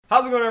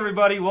How's it going,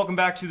 everybody? Welcome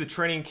back to the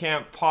Training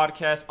Camp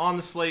Podcast. On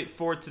the slate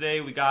for today,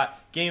 we got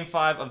Game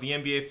 5 of the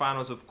NBA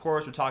Finals. Of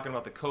course, we're talking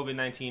about the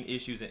COVID-19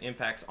 issues and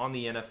impacts on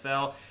the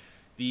NFL.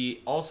 The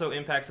also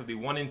impacts of the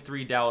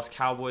 1-3 Dallas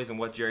Cowboys and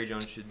what Jerry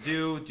Jones should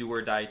do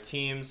or die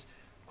teams.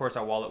 Of course,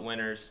 our wallet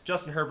winners,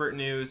 Justin Herbert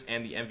news,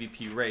 and the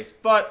MVP race.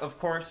 But, of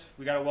course,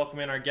 we got to welcome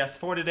in our guest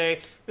for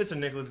today, Mr.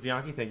 Nicholas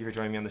Bianchi. Thank you for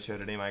joining me on the show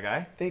today, my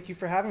guy. Thank you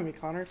for having me,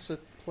 Connor. It's a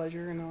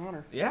pleasure and an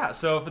honor. Yeah,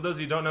 so for those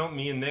of you who don't know,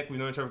 me and Nick, we've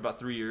known each other for about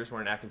 3 years. We're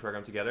in an acting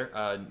program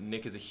together.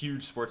 Nick is a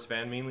huge sports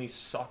fan, mainly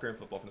soccer and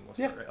football for the most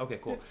part, right? Okay,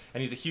 cool. Yeah.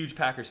 And he's a huge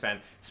Packers fan.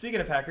 Speaking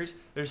of Packers,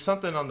 there's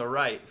something on the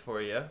right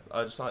for you.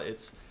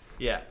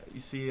 You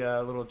see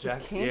a little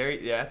jacket there?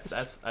 Yeah,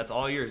 that's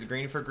all yours.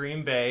 Green for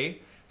Green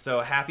Bay.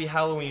 So happy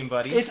Halloween,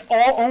 buddy. It's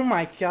all, oh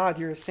my God,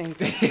 you're a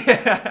saint.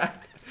 Yeah.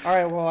 All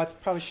right, well, I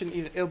probably shouldn't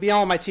eat it. It'll be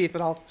all in my teeth,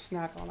 but I'll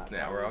snack on that.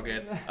 Yeah, we're all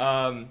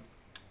good.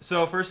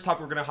 So first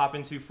topic we're going to hop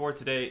into for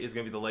today is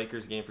going to be the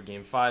Lakers game for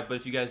Game 5. But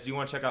if you guys do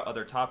want to check out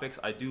other topics,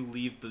 I do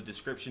leave the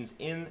descriptions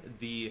in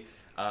the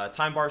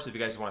time bar. So if you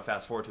guys want to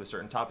fast forward to a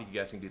certain topic, you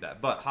guys can do that.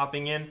 But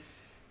hopping in,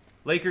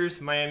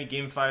 Lakers, Miami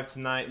Game 5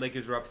 tonight.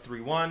 Lakers are up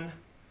 3-1. What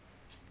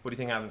do you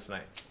think happens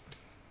tonight?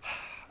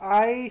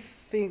 I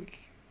think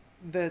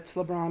that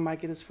LeBron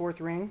might get his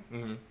fourth ring.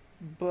 Mm-hmm.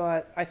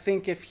 But I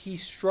think if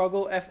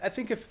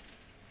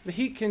the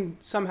Heat can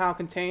somehow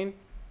contain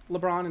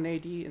LeBron and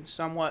AD in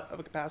somewhat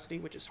of a capacity,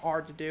 which is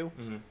hard to do,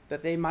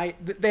 that they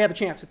have a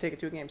chance to take it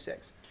to a Game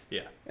 6.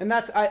 Yeah. And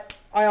that's I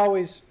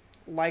always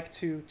like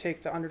to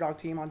take the underdog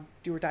team on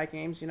do or die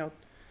games. You know,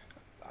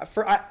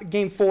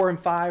 Game 4 and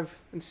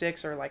 5 and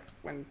 6 are like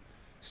when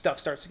stuff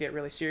starts to get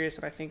really serious,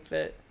 and I think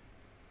that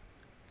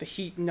the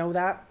Heat know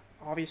that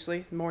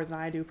obviously more than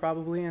I do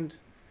probably, and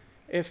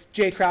if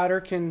Jay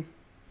Crowder can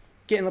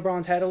get in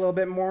LeBron's head a little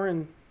bit more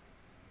and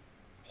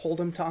hold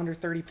him to under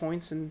 30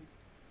 points and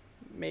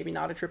maybe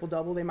not a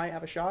triple-double, they might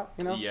have a shot,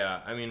 you know?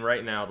 Yeah, I mean,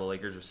 right now the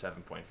Lakers are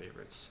 7-point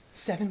favorites.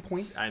 7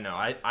 points? I know.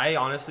 I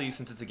honestly,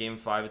 since it's a Game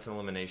 5, it's an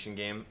elimination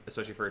game,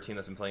 especially for a team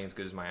that's been playing as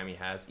good as Miami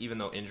has. Even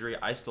though injury,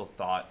 I still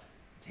thought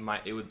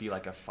it would be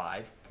like a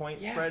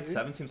 5-point spread. Dude.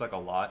 7 seems like a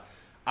lot.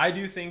 I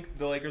do think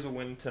the Lakers will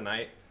win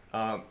tonight.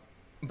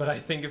 But I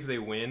think if they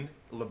win,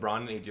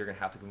 LeBron and AD are going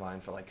to have to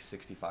combine for like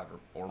 65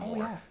 or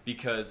more. Yeah.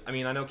 Because, I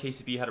mean, I know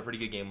KCP had a pretty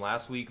good game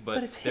last week,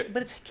 but it's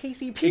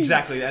KCP.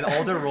 Exactly. And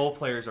all their role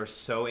players are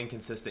so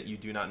inconsistent, you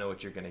do not know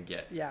what you're going to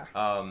get. Yeah.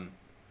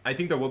 I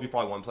think there will be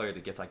probably one player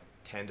that gets like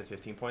 10 to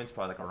 15 points,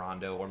 probably like a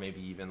Rondo or maybe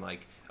even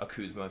like a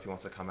Kuzma if he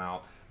wants to come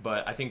out.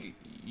 But I think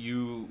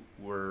you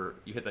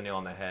hit the nail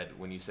on the head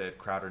when you said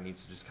Crowder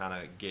needs to just kind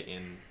of get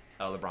in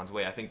LeBron's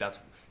way. I think that's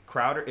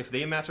Crowder. If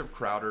they match up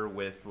Crowder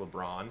with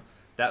LeBron,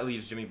 that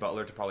leaves Jimmy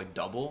Butler to probably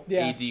double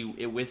AD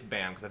with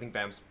Bam, because I think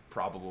Bam's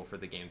probable for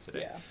the game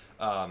today.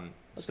 Yeah.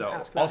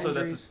 So also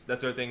that's the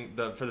other thing.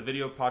 For the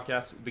video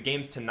podcast, the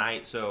game's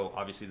tonight, so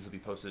obviously this will be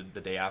posted the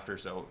day after.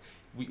 So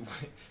we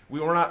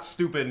were not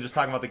stupid and just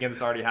talking about the game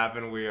that's already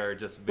happened. We are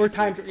just we're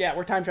time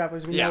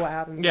travelers. We know what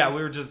happens. Yeah,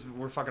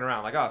 we're fucking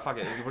around like, oh fuck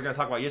it, we're gonna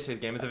talk about yesterday's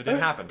game as if it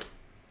didn't happen.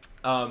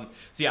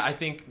 I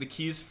think the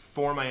keys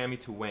for Miami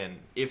to win,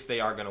 if they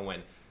are gonna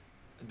win,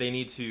 they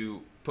need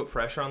to put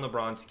pressure on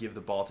LeBron to give the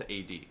ball to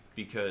AD,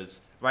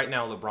 because right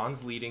now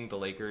LeBron's leading the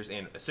Lakers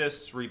in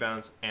assists,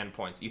 rebounds, and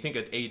points. You think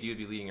AD would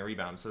be leading in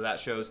rebounds, so that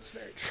shows that's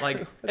very true.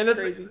 like that's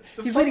crazy.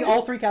 He's leading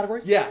all three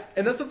categories. Yeah,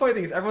 and that's the funny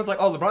thing is everyone's like,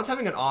 oh, LeBron's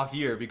having an off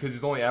year because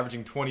he's only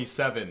averaging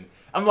 27.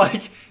 I'm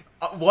like,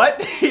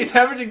 what? He's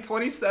averaging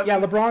 27. Yeah,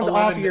 LeBron's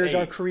off years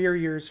are career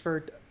years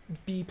for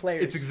B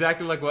players. It's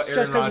exactly like what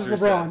Aaron Rodgers Rodgers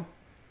said. LeBron.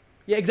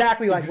 Yeah,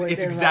 exactly like what it's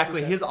Aaron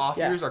exactly Rodgers his off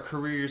said. years are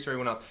career years for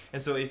everyone else.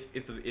 And so if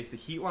the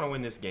Heat want to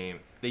win this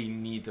game, they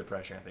need to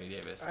pressure Anthony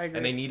Davis. I agree.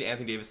 And they need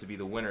Anthony Davis to be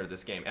the winner of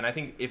this game. And I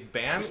think if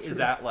Bam is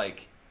at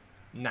like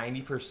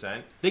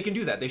 90%, they can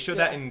do that. They showed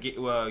that in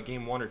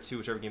game 1 or 2,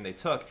 whichever game they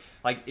took.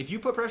 Like if you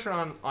put pressure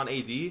on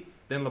AD,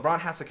 then LeBron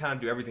has to kind of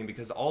do everything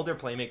because all their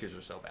playmakers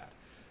are so bad.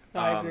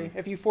 No, I agree.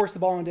 If you force the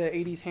ball into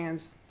AD's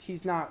hands,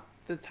 he's not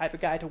the type of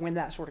guy to win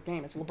that sort of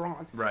game. It's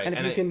LeBron. Right. And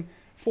if you can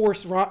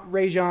force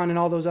Rajon and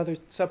all those other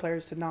sub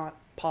players to not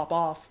pop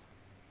off,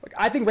 like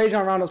I think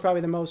Rajon Rondo is probably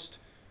the most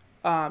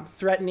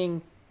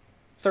threatening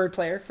third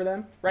player for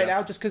them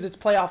now, just because it's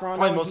playoff Rondo.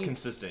 Probably most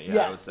consistent. Yeah,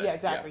 yes, I would say. Yeah,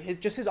 exactly. Yeah.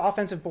 His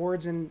offensive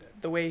boards and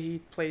the way he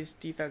plays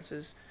defense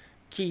is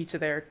key to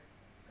their.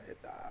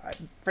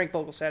 Frank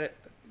Vogel said it.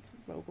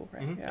 Vogel,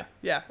 right? Mm-hmm.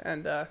 Yeah.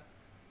 And I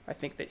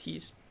think that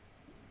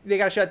they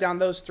got to shut down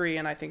those three,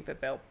 and I think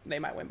that they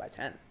might win by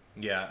 10.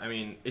 Yeah, I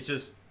mean, it's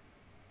just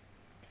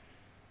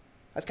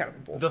that's kind of a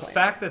bold the plan.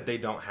 fact that they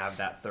don't have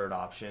that third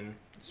option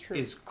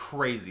is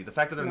crazy. The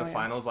fact that they're in the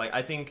finals, like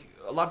I think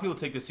a lot of people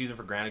take this season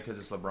for granted because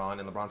it's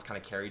LeBron, and LeBron's kind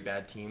of carried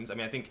bad teams. I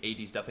mean, I think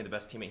AD's definitely the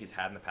best teammate he's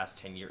had in the past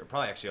 10 years,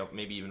 probably actually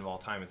maybe even of all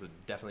time. It's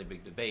definitely a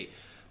big debate.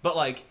 But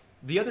like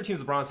the other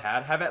teams LeBron's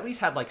have at least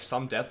had like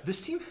some depth.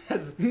 This team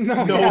has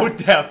no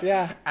depth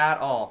at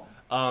all.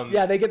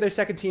 They get their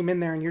second team in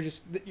there, and you're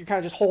kind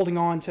of just holding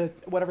on to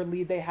whatever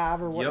lead they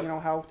have, or what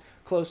how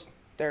close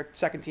their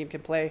second team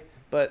can play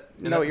But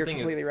And no, that's the you're thing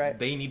completely is, right.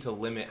 they need to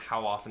limit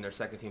how often their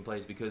second team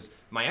plays because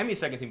Miami's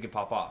second team can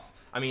pop off.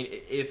 I mean,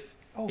 if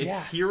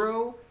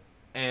Hero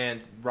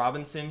and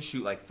Robinson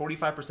shoot like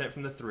 45%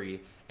 from the three,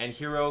 and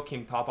Hero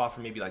can pop off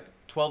for maybe like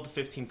 12 to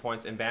 15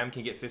 points, and Bam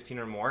can get 15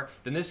 or more,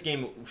 then this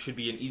game should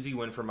be an easy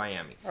win for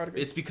Miami.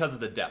 It's because of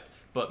the depth.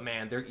 But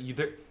man,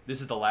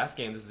 this is the last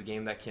game. This is a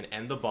game that can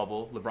end the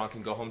bubble. LeBron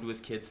can go home to his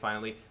kids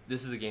finally.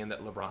 This is a game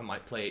that LeBron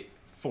might play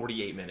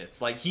 48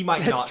 minutes. Like, he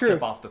might not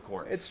step off the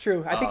court. It's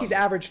true. I think he's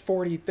averaged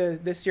 40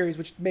 this series,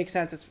 which makes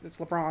sense. It's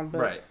LeBron,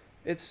 but right.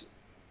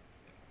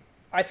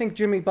 I think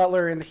Jimmy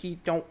Butler and the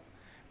Heat don't.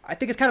 I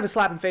think it's kind of a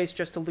slap in the face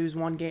just to lose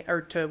one game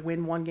or to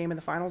win one game in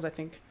the finals. I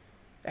think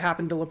it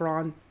happened to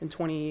LeBron in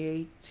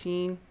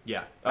 2018.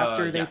 Yeah.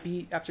 After they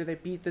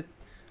beat the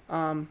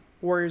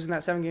Warriors in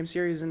that 7-game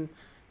series, and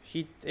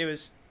he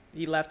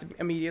left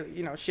immediately.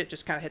 You know, shit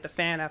just kind of hit the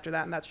fan after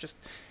that, and it's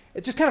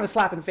just kind of a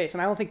slap in the face.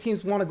 And I don't think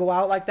teams want to go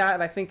out like that.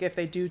 And I think if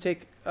they do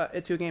take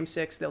it to a game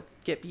 6, they'll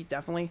get beat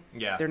definitely.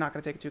 Yeah. They're not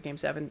going to take it to a game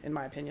 7, in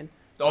my opinion.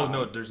 Oh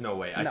no, there's no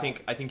way. No.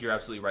 I think you're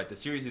absolutely right. The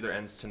series either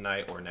ends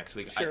tonight or next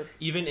week. Sure.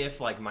 Even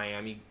if like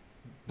Miami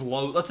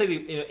let's say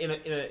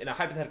in a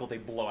hypothetical they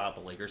blow out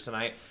the Lakers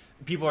tonight,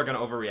 people are going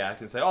to overreact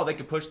and say, oh, they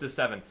could push this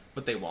 7,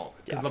 but they won't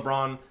because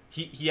LeBron,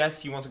 he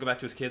wants to go back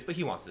to his kids, but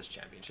he wants this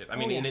championship. I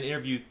mean, in an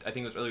interview, I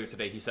think it was earlier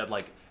today, he said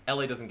like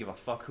LA doesn't give a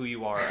fuck who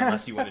you are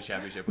unless you win a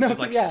championship,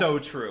 which is so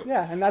true.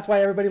 Yeah, and that's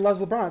why everybody loves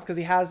LeBron, because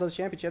he has those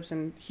championships,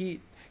 and he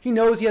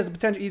knows he has the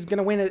potential. He's going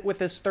to win it with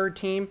his third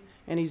team,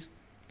 and he's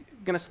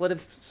going to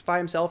solidify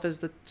himself as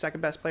the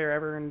second best player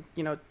ever. And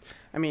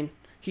I mean,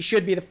 he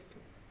should be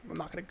I'm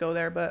not going to go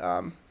there,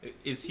 but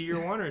is he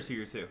your 1 or is he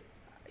your 2?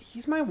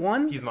 He's my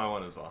 1. He's my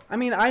 1 as well. I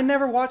mean, I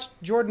never watched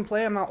Jordan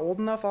play. I'm not old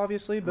enough,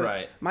 obviously,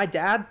 but my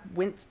dad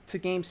went to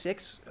Game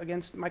 6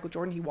 against Michael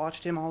Jordan. He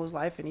watched him all his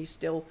life, and he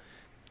still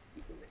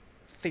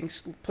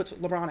puts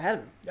LeBron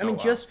ahead of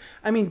him.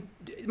 I mean,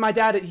 my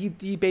dad,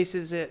 he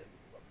bases it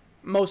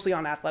mostly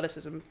on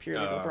athleticism.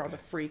 Purely, LeBron's a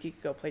freak. He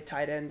could go play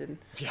tight end in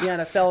the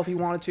NFL if he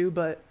wanted to,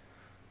 but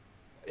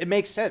it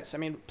makes sense. I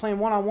mean, playing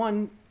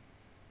one-on-one,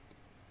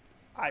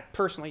 I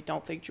personally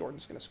don't think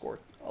Jordan's going to score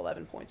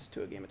 11 points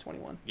to a game of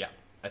 21. Yeah,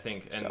 I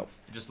think, and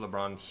just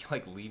LeBron, he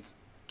like leads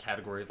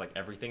categories like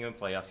everything in the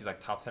playoffs. He's like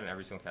top 10 in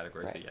every single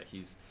category. Right. So yeah,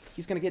 he's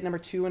going to get number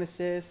 2 in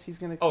assists. He's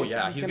going to.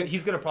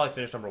 He's going to probably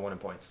finish number 1 in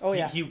points. Oh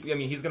yeah.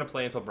 He's going to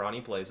play until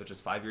Bronny plays, which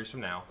is 5 years from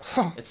now.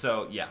 And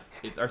so yeah,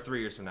 it's 3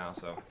 years from now.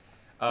 So.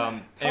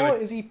 Anyway, how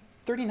old is he?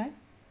 39.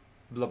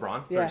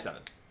 LeBron,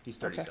 37. He's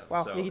 37. Okay.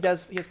 Wow, so he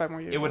has 5 more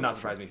years. It would not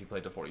surprise me if he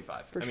played to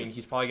 45. I mean,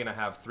 he's probably going to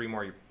have 3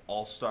 more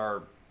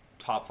all-star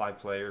top 5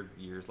 player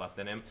years left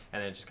in him,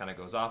 and then it just kind of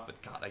goes off.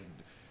 But God,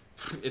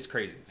 it's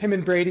crazy. Him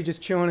and Brady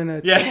just chilling in a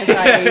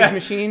anti-age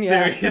machine.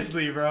 Yeah.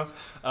 Seriously, bro.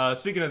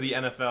 Speaking of the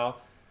NFL,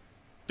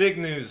 big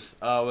news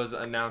was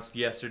announced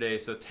yesterday.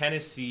 So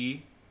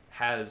Tennessee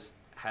has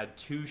had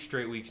 2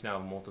 straight weeks now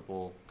of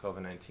multiple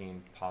COVID-19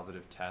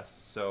 positive tests.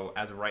 So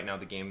as of right now,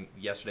 the game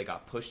yesterday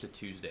got pushed to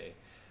Tuesday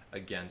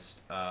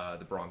against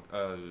the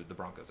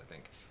Broncos, I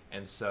think.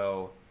 And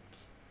so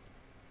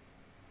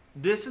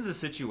this is a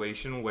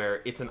situation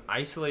where it's an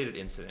isolated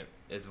incident,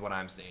 is what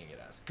I'm saying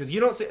it as. Because you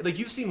don't say, like,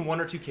 you've seen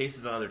 1 or 2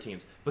 cases on other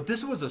teams, but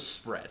this was a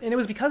spread. And it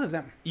was because of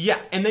them. Yeah,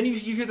 and then you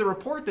hear the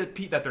report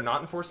that they're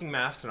not enforcing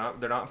masks,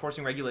 they're not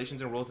enforcing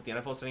regulations and rules that the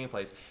NFL is setting in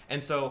place.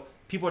 And so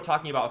people are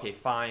talking about, okay,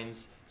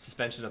 fines,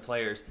 suspension of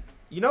players.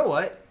 You know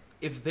what?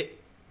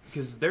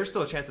 Because there's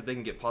still a chance that they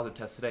can get positive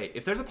tests today.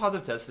 If there's a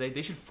positive test today,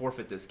 they should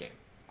forfeit this game.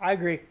 I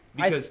agree.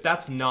 Because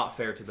that's not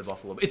fair to the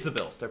Buffalo. It's the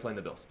Bills. They're playing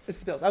the Bills. It's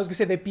the Bills. I was going to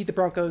say they beat the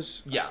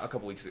Broncos. Yeah, a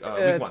couple weeks ago.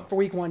 Week 1. For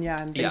week 1,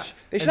 yeah. And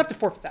they should have to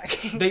forfeit that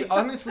game. They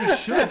honestly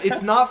should.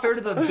 It's not fair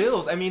to the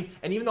Bills. I mean,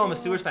 and even though I'm a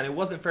Steelers fan, it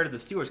wasn't fair to the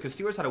Steelers because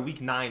Steelers had a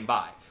week 9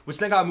 bye, which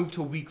then got moved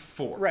to week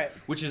 4. Right.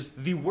 Which is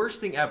the worst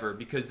thing ever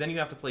because then you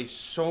have to play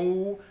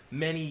so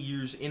many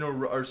years in a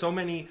row, or so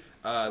many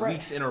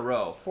weeks in a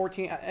row. It's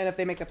 14. And if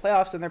they make the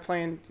playoffs, then they're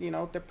playing,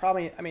 they're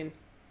probably,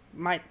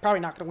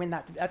 probably not going to win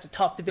that. That's a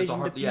tough division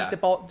to beat the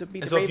Ravens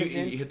in. So if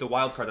you hit the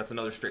wild card, that's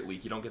another straight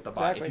week. You don't get the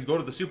bye. Exactly. If you go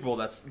to the Super Bowl,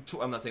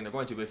 I'm not saying they're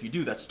going to, but if you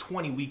do, that's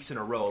 20 weeks in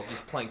a row of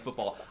just playing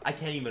football. I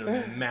can't even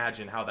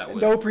imagine how that would.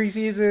 No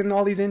preseason,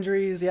 all these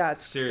injuries. Yeah,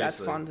 Seriously. That's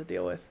fun to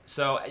deal with.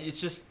 So it's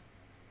just,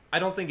 I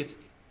don't think it's.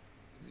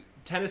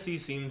 Tennessee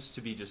seems to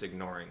be just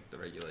ignoring the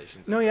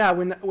regulations. No, yeah.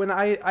 When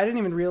I didn't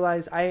even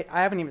realize, I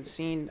haven't even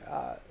seen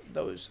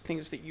those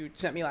things that you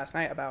sent me last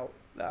night about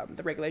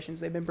the regulations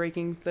they've been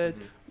breaking, the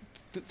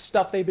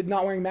stuff they've been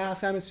not wearing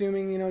masks, I'm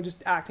assuming,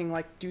 just acting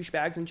like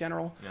douchebags in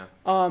general.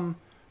 Yeah.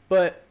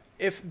 But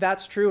if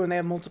that's true and they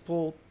have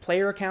multiple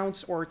player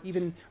accounts or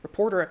even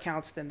reporter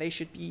accounts, then they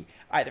should be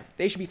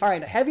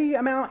fined a heavy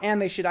amount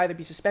and they should either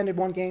be suspended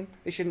 1 game.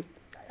 They shouldn't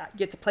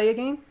get to play a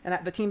game,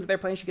 and the team that they're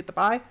playing should get the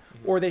bye,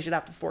 or they should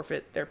have to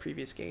forfeit their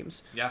previous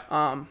games.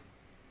 Yeah.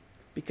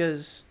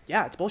 Because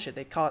it's bullshit.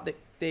 They caught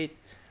the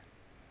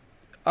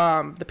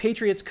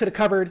Patriots could have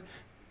covered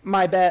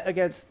my bet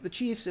against the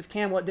Chiefs if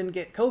Cam didn't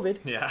get COVID.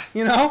 Yeah.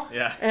 You know?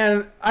 Yeah.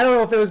 And I don't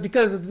know if it was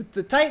because of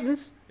the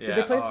Titans. Yeah. Did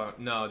they play?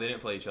 No, they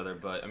didn't play each other,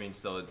 but I mean,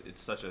 still,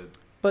 it's such a.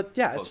 But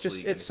yeah, close it's just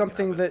league, it's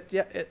anything can something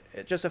happen. that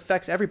it just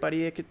affects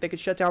everybody. They could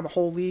shut down the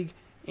whole league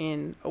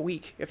in a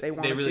week if they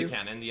wanted to. They really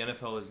can, and the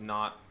NFL is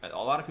not. A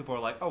lot of people are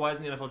like, "Oh, why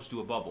doesn't the NFL just do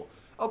a bubble?"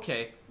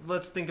 Okay,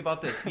 let's think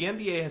about this. The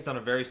NBA has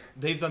done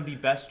they've done the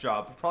best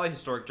job, probably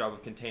historic job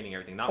of containing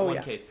everything. Not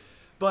one case,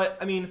 but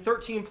I mean,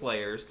 13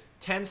 players,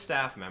 10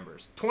 staff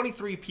members,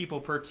 23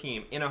 people per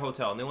team in a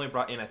hotel, and they only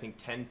brought in, I think,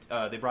 10.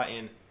 They brought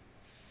in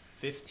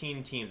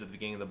 15 teams at the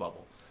beginning of the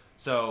bubble.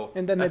 So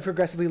and then they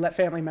progressively let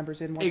family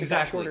members in once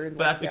exactly, it got shorter.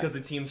 but that's because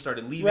the team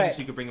started leaving, so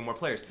you could bring in more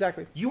players.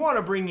 Exactly. You want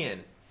to bring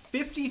in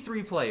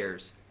 53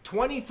 players,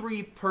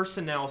 23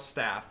 personnel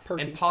staff, and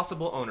team.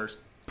 possible owners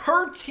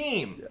per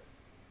team. Yeah.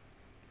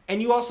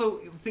 And you also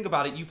think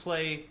about it.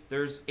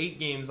 There's 8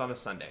 games on a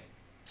Sunday,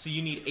 so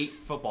you need 8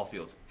 football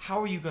fields.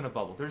 How are you going to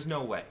bubble? There's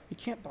no way. You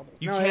can't bubble.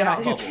 You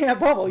cannot bubble. You can't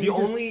bubble.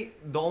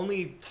 The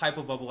only type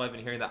of bubble I've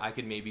been hearing that I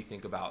could maybe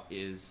think about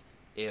is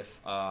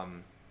if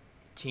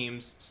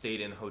teams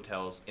stayed in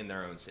hotels in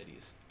their own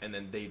cities, and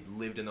then they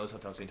lived in those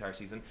hotels the entire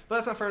season. But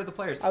that's not fair to the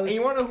players. And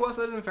you want to know who else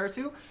that isn't fair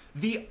to?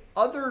 The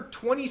other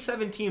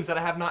 27 teams that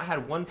have not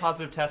had one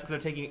positive test because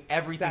they're taking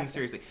everything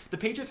seriously. The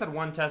Patriots had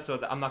 1 test, so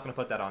I'm not going to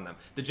put that on them.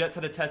 The Jets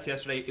had a test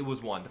yesterday. It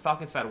was 1. The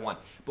Falcons had 1.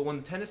 But when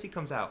the Tennessee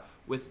comes out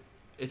with,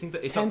 I think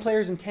that it's 10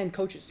 players and 10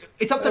 coaches.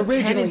 It's up to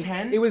 10 and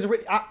 10? It was.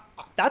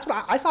 That's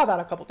what I saw that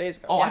a couple days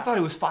ago. Oh, yeah. I thought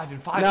it was 5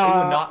 and 5. No, it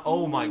would not.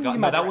 Oh my god,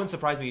 no, that right. wouldn't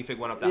surprise me if it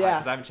went up that high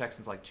because I haven't checked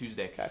since like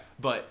Tuesday. Okay.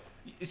 But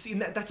you see,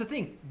 that's the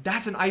thing.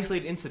 That's an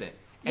isolated incident,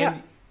 and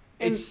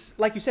Yeah. it's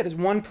like you said, it's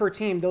 1 per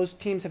team. Those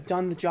teams have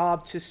done the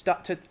job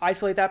to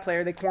isolate that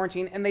player. They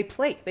quarantine and they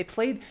play.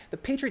 The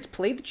Patriots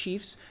played the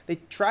Chiefs. They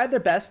tried their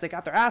best. They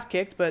got their ass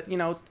kicked, but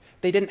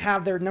they didn't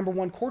have their number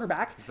 1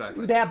 quarterback.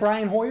 Exactly. They had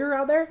Brian Hoyer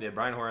out there. Yeah,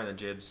 Brian Hoyer and the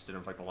Jibs did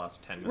it for like the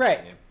last 10 minutes Right.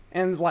 of the game.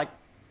 And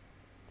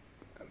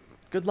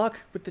good luck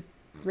with the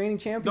reigning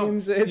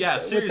champions. Yeah,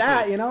 seriously. With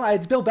that,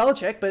 it's Bill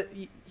Belichick, but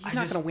he's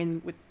not going to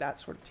win with that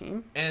sort of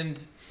team. And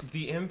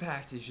the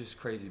impact is just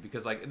crazy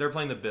because they're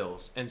playing the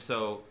Bills, and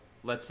so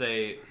let's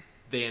say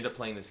they end up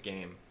playing this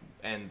game,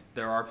 and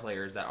there are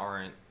players that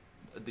aren't,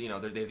 they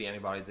have the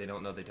antibodies, they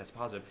don't know they test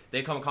positive.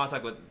 They come in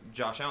contact with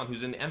Josh Allen,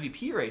 who's in the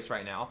MVP race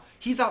right now.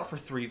 He's out for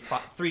 3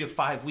 to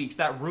 5 weeks.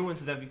 That ruins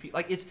his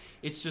MVP.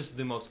 It's just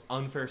the most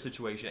unfair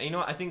situation. And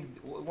I think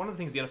one of the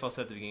things the NFL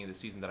said at the beginning of the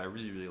season that I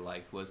really, really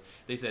liked was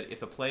they said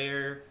if a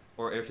player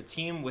or if a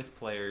team with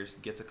players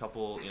gets a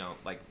couple,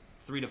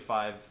 3 to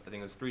 5, I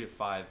think it was 3 to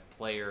 5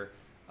 player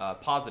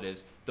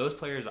positives, those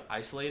players are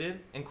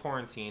isolated and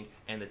quarantined,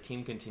 and the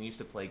team continues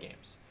to play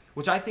games.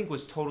 Which I think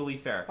was totally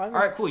fair. All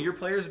right, cool. Your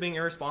players are being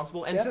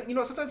irresponsible. And,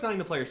 sometimes it's not even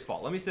the player's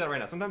fault. Let me say that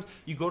right now. Sometimes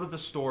you go to the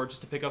store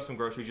just to pick up some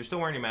groceries. You're still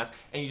wearing your mask,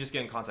 and you just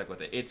get in contact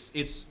with it.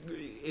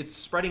 It's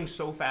spreading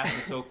so fast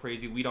and so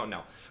crazy. We don't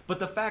know. But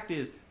the fact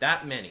is,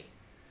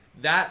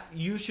 that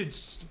you should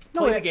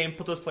play the game,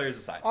 put those players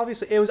aside.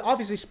 Obviously, it was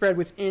obviously spread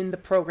within the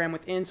program,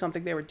 within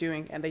something they were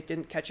doing, and they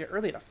didn't catch it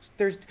early enough.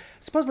 There's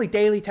supposedly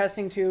daily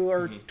testing, too,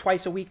 or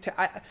twice a week.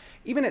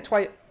 Even at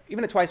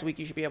twice a week,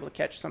 you should be able to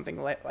catch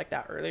something like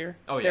that earlier.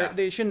 Oh yeah.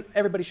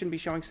 Everybody shouldn't be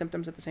showing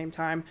symptoms at the same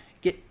time.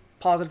 Get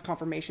positive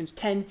confirmations,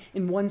 10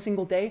 in one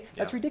single day.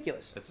 That's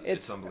ridiculous.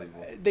 It's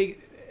unbelievable.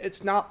 It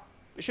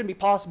shouldn't be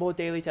possible with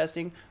daily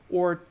testing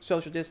or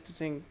social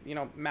distancing,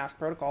 mask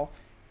protocol,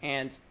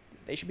 and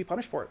they should be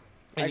punished for it.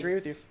 I agree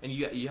with you. And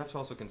you have to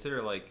also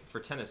consider, for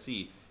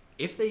Tennessee,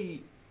 if they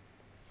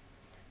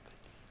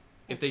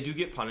do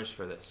get punished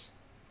for this,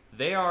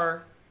 they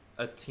are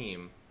a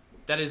team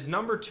that is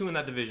number 2 in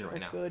that division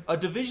right now. Good. A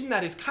division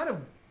that is kind of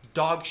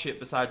dog shit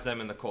besides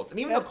them and the Colts. And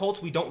even the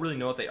Colts, we don't really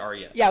know what they are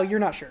yet. Yeah, you're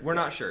not sure. We're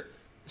not sure.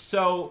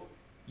 So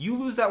you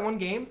lose that one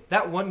game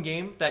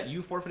that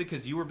you forfeited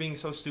because you were being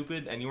so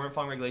stupid and you weren't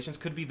following regulations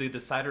could be the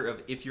decider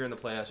of if you're in the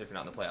playoffs or if you're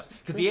not in the playoffs.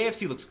 Because the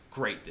AFC looks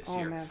great this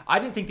year. Man. I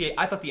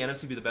thought the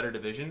NFC would be the better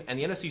division, and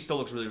the NFC still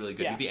looks really, really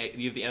good. Yeah.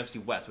 You have the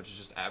NFC West, which is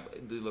just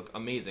they look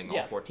amazing, all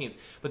Yeah. 4 teams.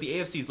 But the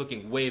AFC is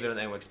looking way better than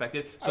anyone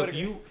expected. So if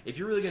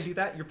you're really going to do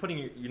that, you're putting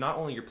you're not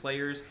only your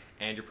players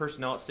and your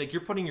personnel at stake,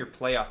 you're putting your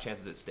playoff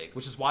chances at stake,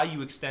 which is why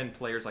you extend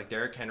players like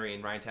Derrick Henry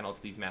and Ryan Tannehill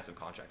to these massive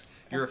contracts.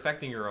 You're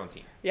affecting your own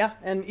team. Yeah,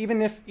 and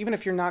even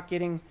if you're not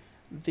getting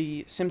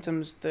the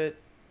symptoms that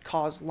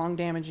cause lung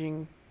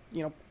damaging,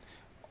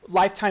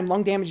 lifetime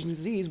lung damaging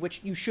disease,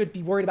 which you should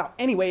be worried about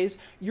anyways,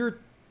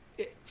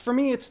 for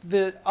me, it's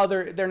the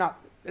other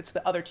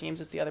teams,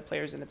 it's the other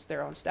players, and it's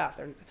their own staff.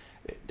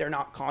 They're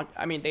not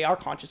they are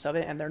conscious of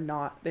it, and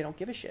they don't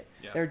give a shit.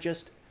 Yeah. They're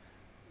just,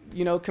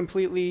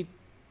 completely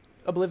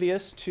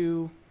oblivious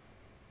to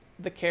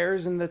the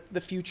cares and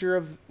the future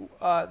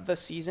of the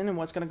season and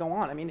what's going to go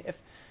on. I mean,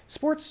 if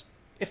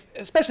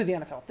especially the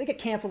NFL, if they get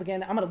canceled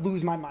again, I'm going to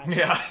lose my mind.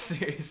 Yeah,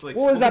 seriously.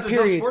 What was that there's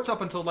period? No sports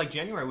up until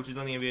January, which is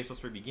when the NBA is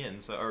supposed to begin,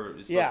 or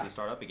is supposed to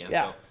start up again.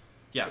 Yeah. So,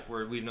 yeah,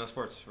 we have no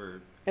sports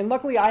for. And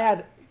luckily, I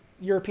had,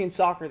 European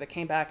soccer that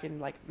came back in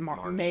like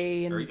March.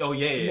 May and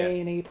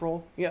May and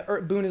April. Yeah,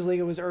 or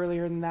Bundesliga was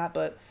earlier than that,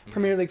 but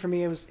Premier League for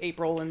me it was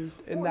April and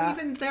well, that.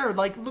 Even there,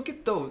 like look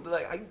at those.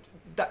 Like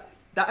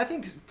I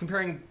think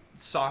comparing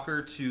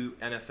soccer to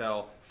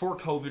NFL for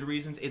COVID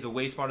reasons is a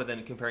way smarter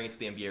than comparing it to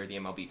the NBA or the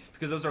MLB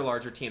because those are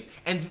larger teams.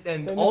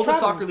 And all the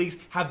soccer leagues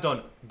have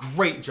done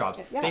great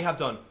jobs. Yeah. They have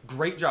done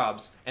great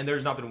jobs, and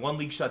there's not been one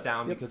league shut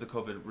down because of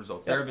COVID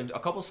results. There have been a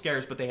couple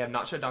scares, but they have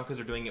not shut down because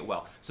they're doing it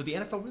well. So the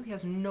NFL really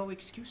has no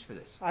excuse for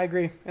this. I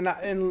agree.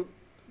 And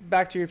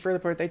back to your further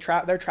point,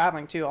 they're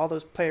traveling too. All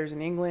those players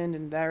in England,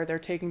 and they're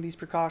taking these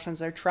precautions.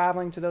 They're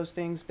traveling to those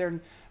things.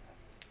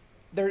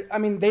 I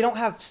mean, they don't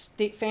have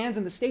fans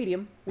in the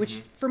stadium, which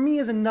for me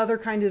is another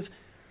kind of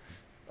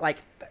like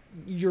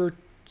you're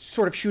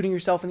sort of shooting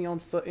yourself in your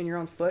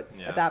own foot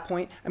at that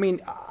point. I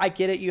mean, I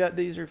get it.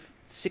 These are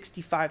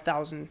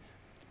 65,000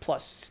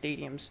 plus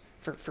stadiums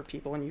for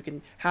people, and you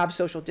can have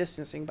social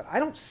distancing, but I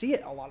don't see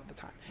it a lot of the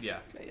time. Yeah.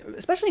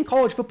 Especially in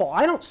college football,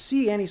 I don't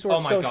see any sort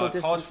of social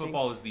distancing. College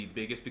football is the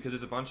biggest because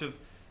there's a bunch of.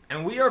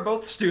 And we are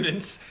both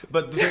students,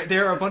 but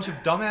there are a bunch of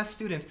dumbass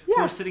students who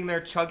are sitting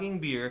there chugging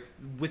beer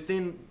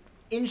within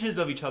inches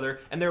of each other,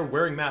 and they're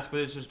wearing masks,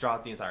 but it's just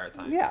dropped the entire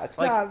time. Yeah, it's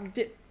like,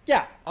 not.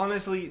 Yeah.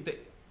 Honestly,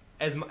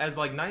 as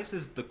like nice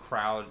as the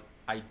crowd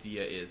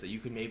idea is that you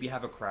could maybe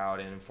have a crowd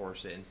and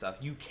enforce it and stuff,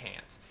 you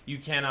can't. You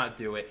cannot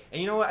do it.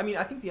 And you know what? I mean,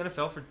 I think the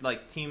NFL for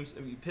like teams,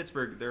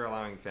 Pittsburgh, they're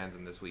allowing fans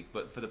in this week,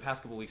 but for the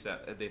past couple of weeks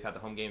that they've had the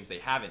home games, they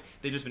haven't.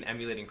 They've just been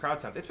emulating crowd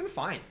sounds. It's been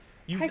fine.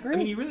 I agree.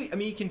 I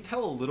mean, you can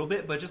tell a little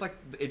bit, but just like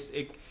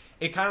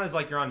it kind of is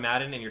like you're on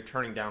Madden and you're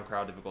turning down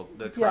crowd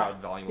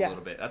volume a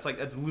little bit.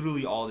 That's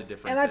literally all the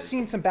difference. And I've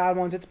seen some bad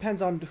ones. It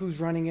depends on who's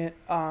running it,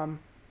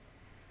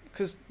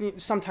 because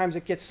sometimes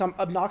it gets some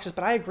obnoxious.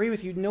 But I agree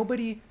with you.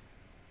 Nobody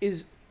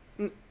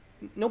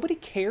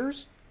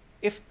cares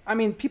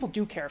people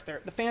do care if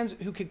they're the fans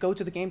who could go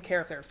to the game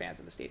care if there are fans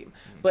in the stadium.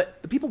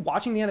 But the people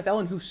watching the NFL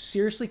and who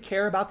seriously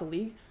care about the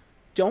league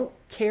don't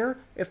care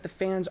if the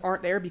fans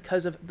aren't there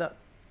because of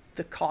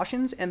the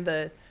cautions and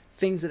the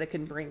things that it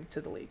can bring to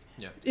the league.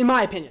 Yeah. In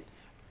my opinion.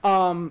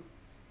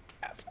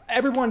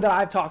 Everyone that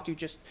I've talked to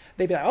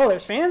they'd be like, oh,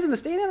 there's fans in the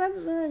stadium?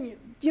 The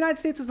United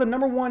States is the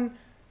number one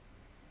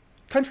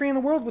country in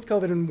the world with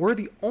COVID, and we're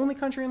the only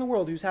country in the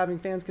world who's having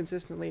fans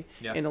consistently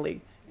in the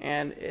league.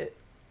 And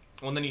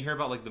well, then you hear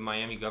about like the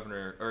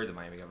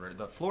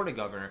Florida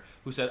governor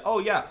who said, oh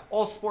yeah,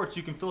 all sports,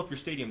 you can fill up your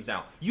stadiums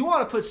now. You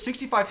want to put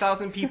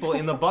 65,000 people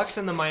in the Bucs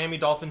and the Miami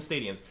Dolphins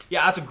stadiums.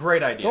 Yeah, that's a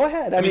great idea. Go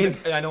ahead. I mean,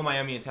 I know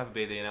Miami and Tampa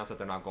Bay, they announced that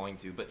they're not going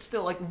to, but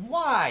still, like,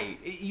 why?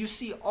 You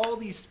see all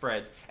these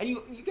spreads, and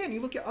you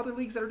look at other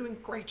leagues that are doing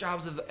great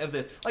jobs of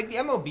this. Like the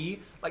MLB,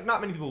 like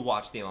not many people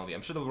watch the MLB.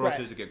 I'm sure the World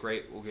Series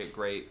will get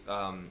great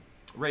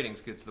ratings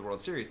because it's the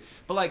World Series.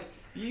 But like,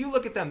 you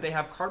look at them, they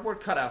have cardboard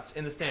cutouts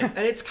in the stands,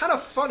 and it's kind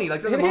of funny.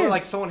 Like, there's a moment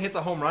like someone hits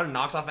a home run and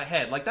knocks off a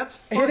head. Like, that's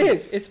funny. It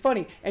is. It's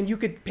funny. And you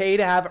could pay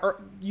to have,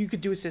 or you could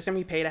do a system,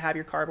 you pay to have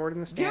your cardboard in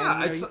the stand.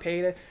 Yeah,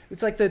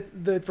 it's like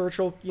the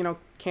virtual,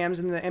 cams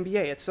in the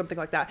NBA. It's something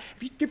like that.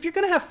 If you're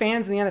going to have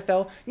fans in the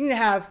NFL, you need to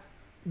have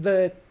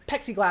the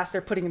plexiglass they're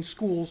putting in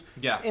schools.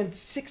 Yeah. And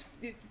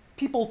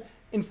people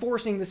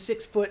enforcing the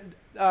 6 foot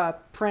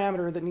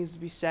parameter that needs to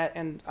be set.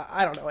 And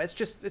I don't know.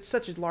 It's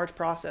such a large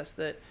process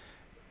that,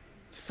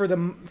 for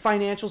the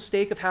financial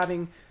stake of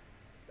having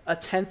a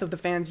tenth of the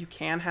fans you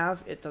can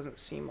have, it doesn't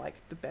seem like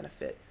the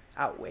benefit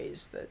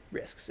outweighs the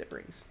risks it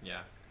brings. Yeah,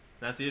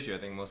 that's the issue. I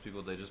think most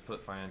people, they just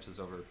put finances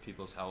over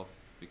people's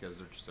health because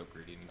they're just so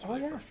greedy, and it's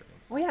really frustrating.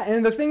 Oh yeah,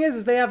 and the thing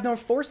is they have no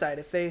foresight.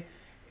 If they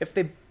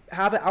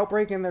have an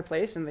outbreak in their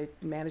place and they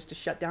manage to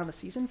shut down the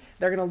season,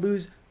 they're going to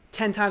lose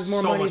 10 times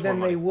more money than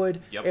they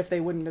would if they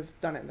wouldn't have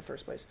done it in the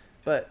first place.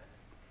 But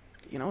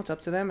it's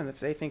up to them, and if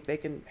they think they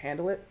can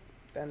handle it,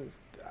 then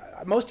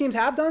most teams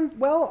have done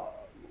well.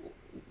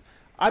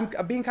 I'm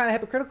being kind of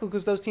hypocritical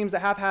because those teams that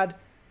have had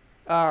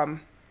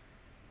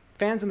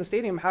fans in the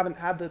stadium haven't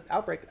had the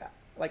outbreak.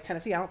 Like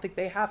Tennessee, I don't think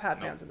they have had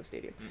fans in the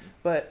stadium. Mm-hmm.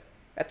 But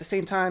at the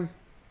same time,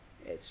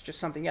 it's just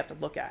something you have to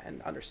look at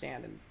and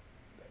understand. And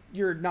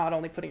you're not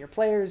only putting your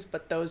players,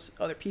 but those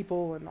other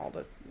people and all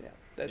the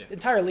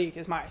entire league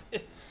is mine.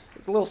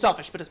 It's a little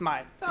selfish, but it's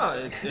mine.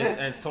 No,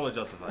 it's totally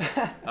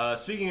justified.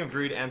 Speaking of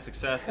greed and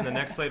success, in the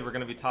next slide, we're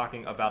going to be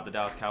talking about the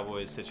Dallas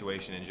Cowboys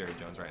situation and Jerry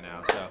Jones right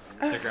now. So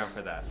stick around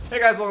for that. Hey,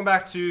 guys, welcome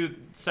back to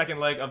second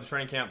leg of the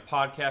Training Camp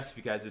podcast. If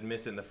you guys did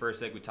miss it in the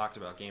first leg, we talked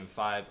about Game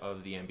 5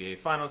 of the NBA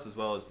Finals, as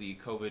well as the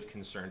COVID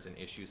concerns and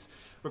issues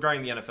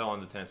regarding the NFL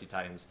and the Tennessee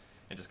Titans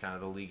and just kind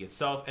of the league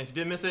itself. And if you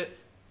did miss it,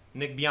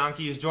 Nick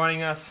Bianchi is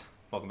joining us.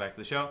 Welcome back to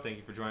the show. Thank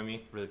you for joining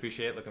me. Really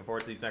appreciate it. Looking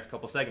forward to these next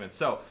couple segments.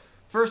 So,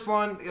 first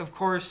one, of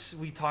course,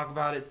 we talk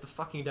about it's the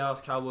fucking Dallas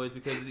Cowboys,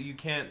 because you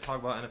can't talk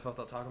about NFL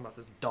without talking about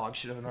this dog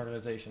shit of an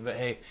organization. But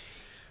hey,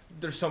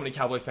 there's so many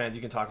Cowboy fans, you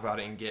can talk about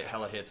it and get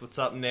hella hits. What's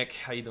up, Nick?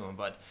 How you doing,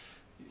 bud?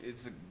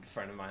 It's a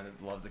friend of mine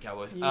that loves the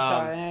Cowboys.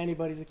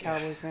 Anybody's a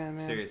Cowboy fan,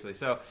 man. Seriously.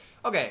 So,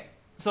 okay.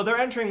 So they're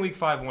entering Week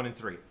 5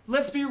 1-3.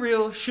 Let's be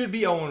real, should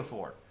be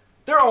 0-4.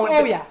 They're all.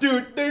 Oh, yeah.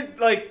 Dude, they're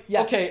like,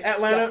 Yes. okay,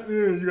 Atlanta, Yes.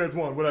 You guys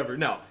won, whatever.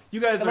 No, you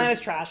guys Atlanta's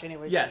are. trash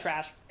anyways. Yes.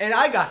 Trash. And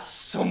I got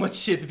so much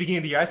shit at the beginning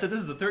of the year. I said, this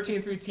is a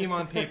 13-3 team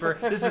on paper.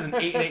 This is an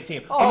 8-8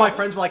 team. All my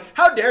friends were like,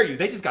 how dare you?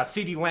 They just got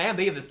CeeDee Lamb.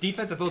 They have this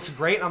defense that looks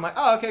great. And I'm like,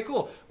 oh, okay,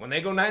 cool. When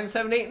they go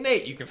 9-7,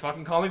 8-8, you can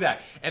fucking call me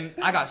back. And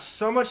I got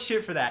so much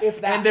shit for that.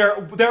 If that. And they're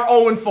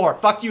 0-4.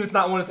 Fuck you, it's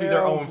not 1-3. They're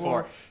They're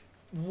 0-4.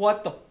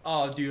 What the...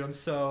 Oh, dude, I'm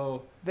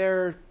so...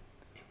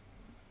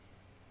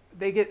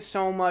 They get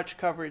so much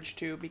coverage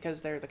too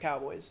because they're the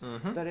Cowboys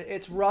that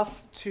it's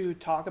rough to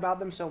talk about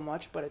them so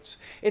much, but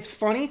it's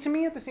funny to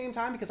me at the same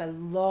time because I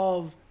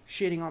love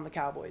shitting on the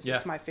Cowboys. Yeah.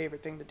 It's my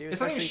favorite thing to do.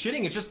 It's not even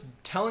shitting. It's just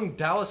telling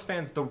Dallas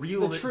fans the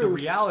truth.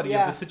 reality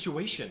of the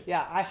situation.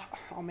 Yeah,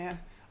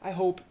 I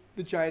hope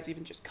the Giants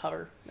even just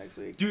cover next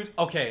week. Dude,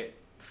 okay,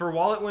 for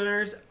wallet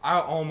winners,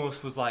 I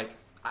almost was like,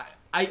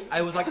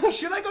 I was like,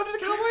 should I go to the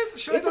Cowboys?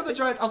 Should I go to the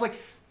Giants? I was like,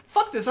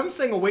 fuck this. I'm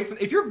staying away from.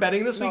 If you're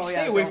betting this week,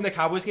 stay away from the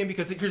Cowboys game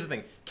because here's the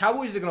thing: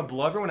 Cowboys are gonna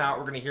blow everyone out.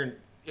 We're gonna hear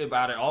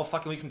about it all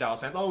fucking week from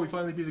Dallas fans. Oh, we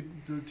finally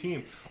beat the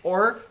team.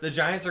 Or the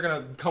Giants are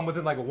gonna come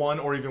within like one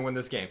or even win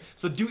this game.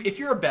 So if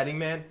you're a betting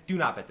man, do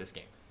not bet this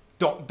game.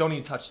 Don't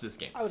even touch this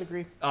game. I would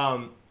agree.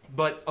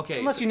 But okay,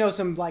 unless you know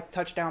some like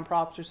touchdown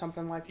props or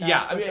something like that.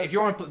 Yeah, I mean, if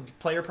you're on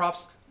player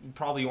props,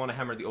 probably you want to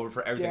hammer the over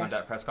for everything on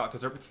Dak Prescott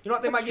because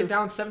they might get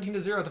down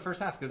 17-0 at the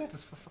first half because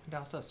this fucking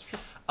Dallas does.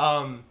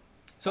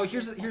 So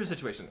here's the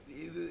situation.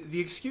 The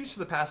excuse for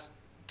the past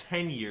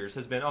 10 years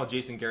has been, oh,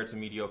 Jason Garrett's a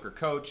mediocre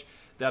coach,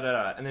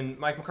 and then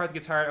Mike McCarthy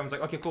gets hired, and I was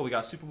like, okay, cool, we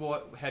got a Super Bowl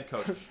head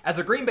coach. As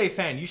a Green Bay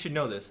fan, you should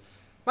know this.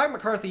 Mike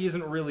McCarthy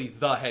isn't really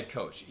the head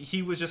coach.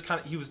 He was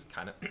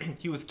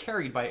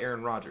carried by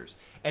Aaron Rodgers,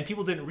 and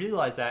people didn't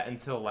realize that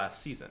until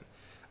last season.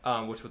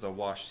 Which was a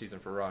wash season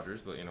for Rodgers,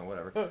 but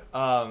whatever.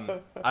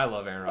 I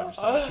love Aaron Rodgers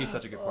so much. He's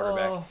such a good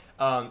quarterback.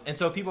 And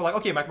so people are like,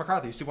 okay, Mike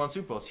McCarthy, he's won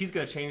Super Bowls. He's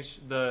gonna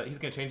change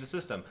the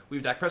system. We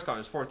have Dak Prescott in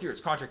his 4th year,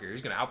 his contract year.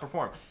 He's gonna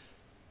outperform.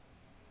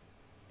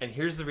 And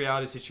here's the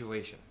reality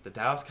situation: the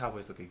Dallas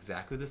Cowboys look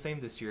exactly the same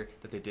this year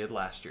that they did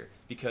last year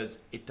because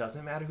it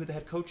doesn't matter who the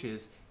head coach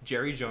is.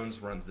 Jerry Jones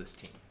runs this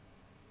team.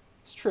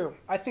 It's true.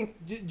 I think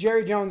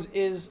Jerry Jones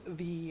is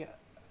the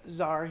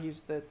czar.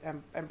 He's the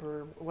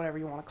emperor, whatever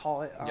you want to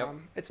call it.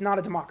 It's not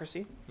a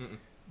democracy.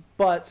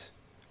 But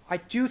I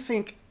do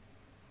think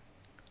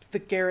the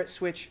Garrett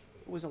switch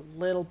was a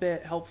little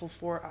bit helpful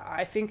for.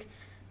 I think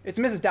it's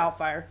Mrs.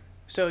 Doubtfire,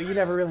 so you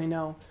never really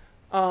know.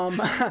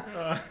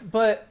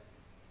 But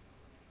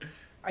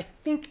I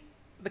think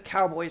the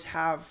Cowboys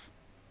have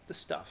the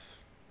stuff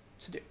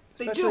to do.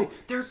 They do.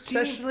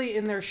 Especially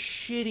in their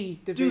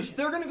shitty division. Dude,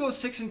 they're going to go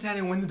 6-10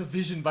 and win the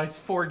division by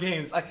 4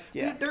 games.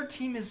 Their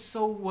team is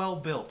so well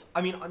built.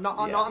 I mean, not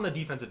on the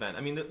defensive end.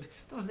 I mean, there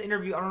was an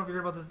interview. I don't know if you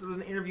heard about this. There was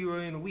an interview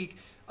earlier in the week.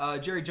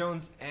 Jerry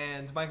Jones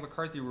and Mike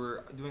McCarthy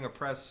were doing a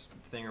press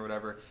thing or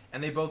whatever,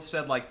 and they both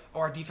said, like, oh,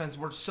 our defense,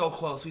 we're so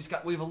close.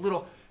 We have a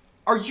little...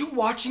 Are you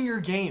watching your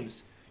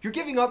games? You're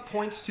giving up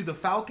points to the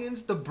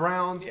Falcons, the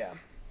Browns. Yeah.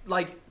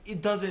 Like,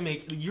 it doesn't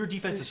make... Your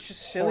defense is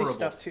just horrible. Silly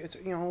stuff, too. It's,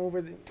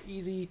 over the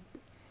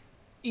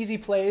easy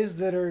plays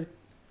that are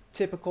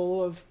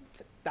typical of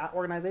that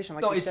organization.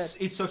 Like you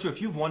said. It's so true. If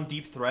you have one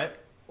deep threat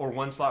or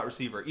one slot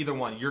receiver, either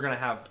one, you're going to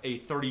have a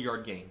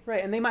 30-yard gain.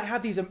 Right, and they might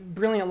have these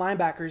brilliant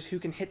linebackers who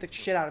can hit the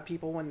shit out of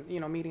people when,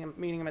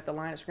 meeting them at the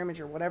line of scrimmage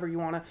or whatever you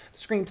want to,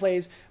 screen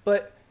plays,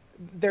 but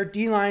their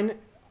D-line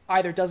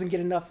either doesn't get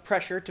enough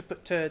pressure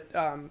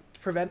to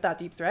prevent that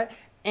deep threat,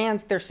 and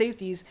their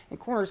safeties and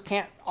corners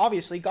can't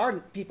obviously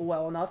guard people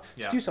well enough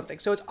to do something.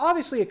 So it's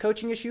obviously a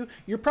coaching issue.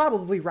 You're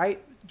probably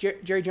right.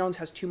 Jerry Jones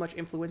has too much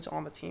influence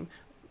on the team.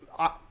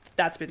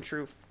 That's been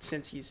true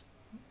since he's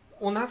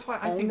and that's why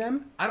I think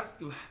them.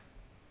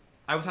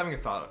 I was having a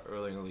thought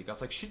earlier in the week. I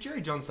was like, should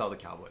Jerry Jones sell the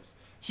Cowboys?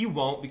 He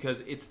won't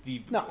because it's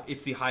the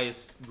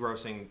highest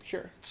grossing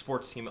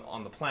sports team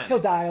on the planet. He'll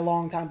die a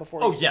long time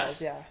before.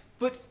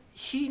 But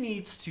he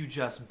needs to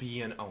just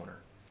be an owner.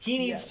 He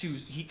needs to,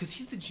 because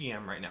he's the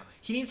GM right now.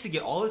 He needs to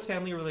get all his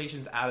family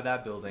relations out of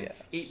that building.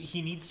 Yes.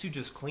 He needs to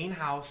just clean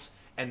house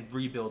and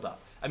rebuild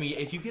up. I mean,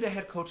 if you get a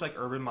head coach like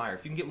Urban Meyer,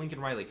 if you can get Lincoln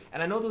Riley,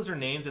 and I know those are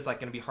names that's like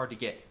going to be hard to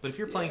get, but if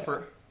you're playing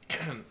for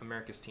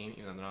America's team,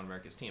 even though they're not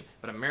America's team,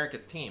 but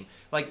America's team,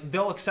 like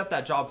they'll accept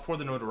that job for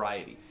the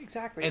notoriety.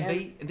 Exactly. And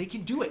they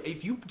can do it.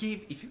 If you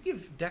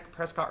give Dak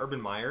Prescott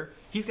Urban Meyer,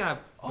 he's gonna have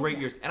great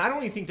years. And I don't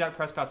even think Dak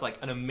Prescott's like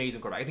an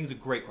amazing quarterback. I think he's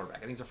a great quarterback.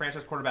 I think he's a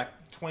franchise quarterback,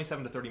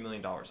 $27 to $30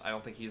 million. I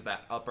don't think he's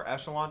that upper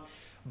echelon,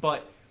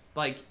 but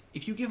like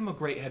if you give him a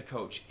great head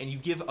coach and you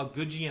give a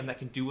good GM that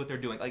can do what they're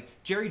doing, like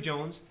Jerry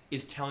Jones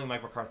is telling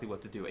Mike McCarthy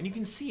what to do, and you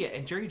can see it.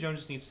 And Jerry Jones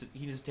just needs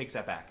to take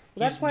that back.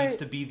 He just needs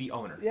to be the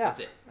owner. Yeah,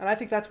 that's it. And I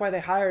think that's why they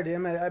hired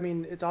him. I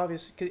mean, it's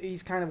obvious 'cause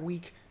he's kind of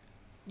weak.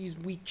 He's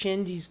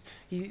weak-chinned.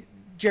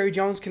 Jerry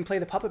Jones can play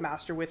the puppet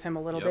master with him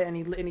a little bit, and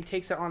he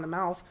takes it on the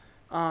mouth.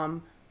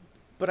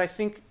 But I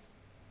think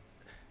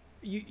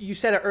you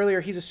said it earlier.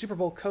 He's a Super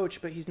Bowl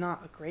coach, but he's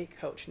not a great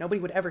coach.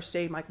 Nobody would ever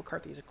say Mike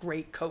McCarthy is a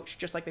great coach,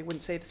 just like they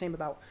wouldn't say the same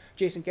about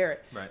Jason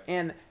Garrett. Right.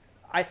 And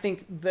I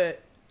think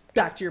that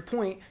back to your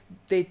point,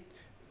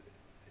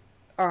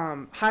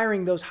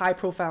 hiring those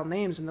high-profile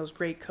names and those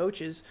great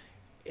coaches,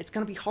 it's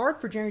going to be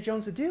hard for Jerry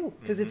Jones to do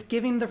because it's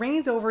giving the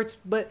reins over.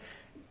 But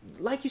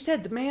like you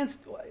said, the man's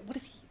what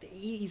is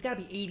he? He's got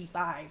to be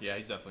 85. Yeah,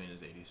 he's definitely in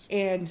his 80s.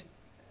 And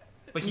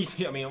but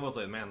I will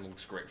say the man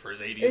looks great for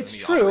his 80s. it's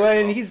true,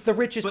 and he's the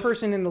richest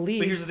person in the league.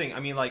 But here's the thing. I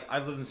mean, like,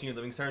 I've lived in senior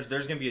living centers.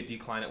 There's going to be a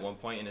decline at one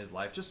point in his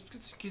life just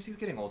because he's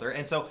getting older.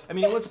 And so, I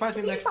mean, it wouldn't surprise me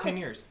in the next 10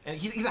 years. And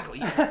he's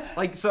exactly.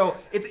 Like, so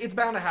it's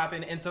bound to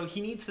happen. And so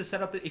he needs to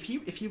set up if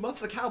he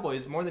loves the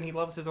Cowboys more than he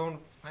loves his own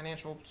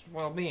financial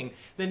well-being,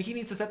 then he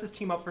needs to set this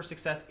team up for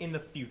success in the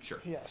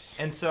future. Yes.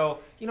 And so,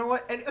 you know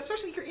what? And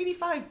especially if you're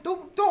 85,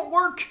 don't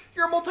work.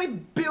 You're a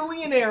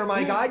multi-billionaire,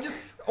 my guy. Just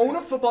own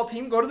a football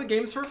team, go to the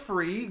games for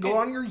free, go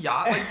on your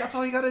yacht. Like, that's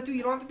all you got to do.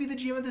 You don't have to be the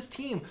GM of this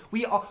team.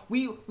 We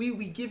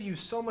give you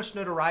so much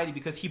notoriety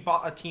because he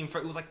bought a team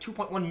it was like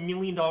 $2.1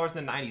 million in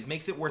the 90s,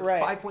 makes it worth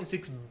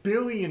 $5.6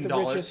 billion. It's the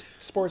richest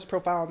sports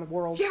profile in the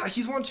world. Yeah,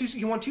 he won two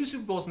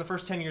Super Bowls in the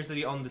first 10 years that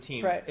he owned the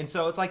team. Right. And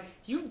so it's like,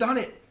 you've done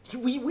it.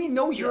 We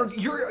know you're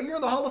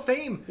in the Hall of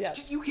Fame. Yes.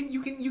 Just, you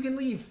can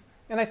leave.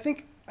 And I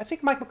think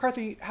Mike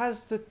McCarthy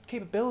has the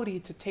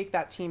capability to take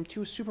that team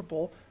to a Super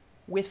Bowl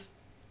with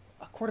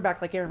a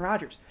quarterback like Aaron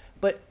Rodgers.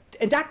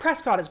 And Dak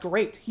Prescott is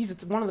great. He's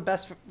one of the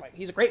best. Like,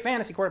 he's a great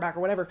fantasy quarterback or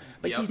whatever,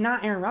 but he's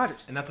not Aaron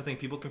Rodgers. And that's the thing.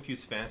 People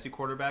confuse fantasy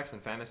quarterbacks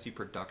and fantasy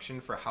production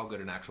for how good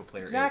an actual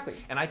player is. Exactly.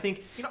 And I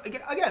think,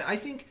 again, I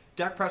think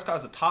Dak Prescott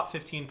is a top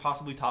 15,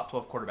 possibly top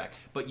 12 quarterback.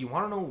 But you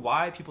want to know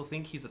why people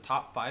think he's a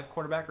top 5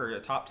 quarterback or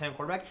a top 10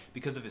 quarterback?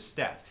 Because of his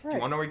stats. Right. Do you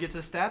want to know where he gets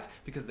his stats?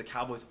 Because the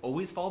Cowboys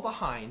always fall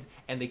behind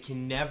and they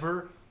can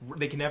never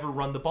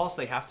run the ball,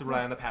 so they have to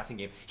rely on the passing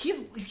game.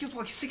 He's like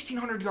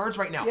 1,600 yards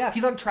right now. Yeah.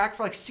 He's on track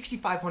for like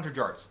 6,500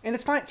 yards. And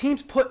it's fine.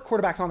 Teams put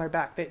quarterbacks on their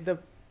back.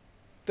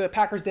 The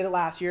Packers did it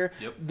last year.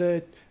 Yep.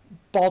 The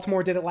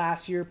Baltimore did it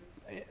last year,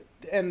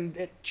 and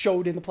it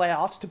showed in the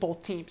playoffs to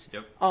both teams.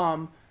 Yep.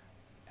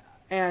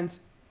 And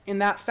in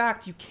that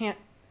fact, you can't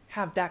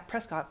have Dak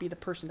Prescott be the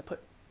person to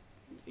put,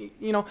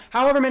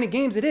 however many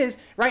games it is.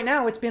 Right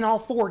now, it's been all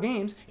 4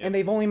 games, and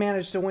they've only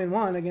managed to win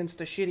 1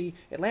 against a shitty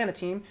Atlanta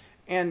team.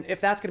 And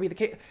if that's going to be the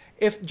case,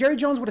 if Jerry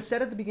Jones would have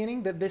said at the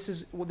beginning that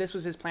this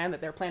was his plan,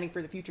 that they're planning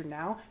for the future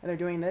now, and they're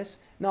doing this,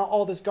 not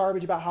all this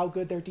garbage about how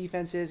good their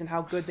defense is and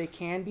how good they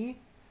can be,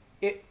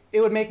 it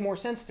would make more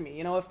sense to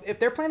me. If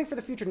they're planning for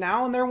the future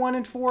now and they're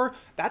 1-4,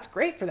 that's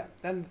great for them.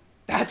 Then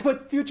that's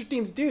what future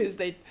teams do, is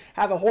they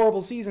have a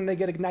horrible season, they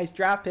get a nice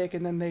draft pick,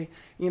 and then they,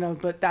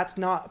 but that's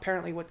not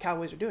apparently what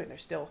Cowboys are doing. They're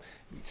still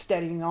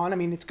steadying on. I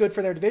mean, it's good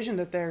for their division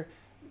that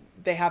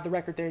they have the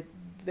record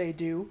they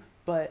do,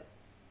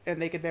 and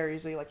they could very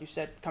easily, like you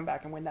said, come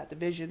back and win that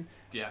division.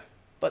 Yeah.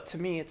 But to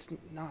me,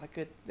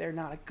 they're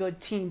not a good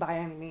team by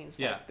any means.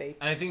 Yeah. Like they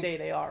and I think, say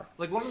they are.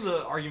 Like, one of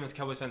the arguments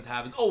Cowboys fans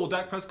have is,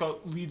 Dak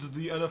Prescott leads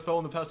the NFL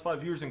in the past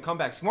 5 years in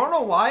comebacks. You want to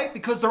know why?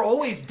 Because they're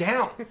always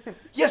down.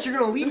 Yes, you're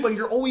going to lead when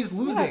you're always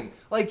losing. Yeah.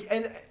 Like,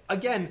 and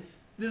again,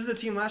 this is a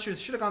team last year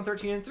that should have gone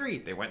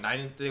 13-3. They went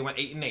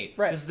 8-8.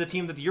 Right. This is the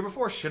team that the year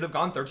before should have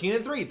gone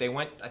 13-3. They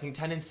went, I think,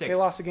 10-6. They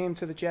lost a game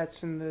to the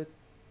Jets and the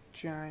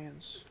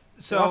Giants.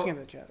 So they lost a game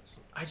to the Jets.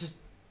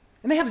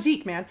 And they have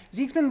Zeke, man.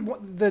 Zeke's been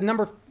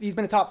he's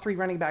been a top 3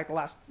 running back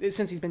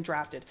since he's been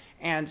drafted,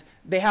 and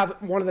they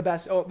have one of the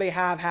best. They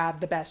have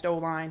had the best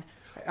O-line.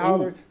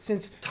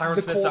 Since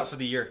Tyron Smith's out for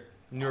the year.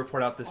 New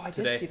report out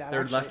today. See that,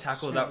 their actually. left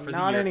tackle is out for the year.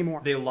 Not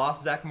anymore. They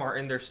lost Zach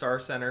Martin, their star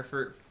center,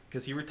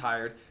 because he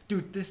retired.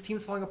 Dude, this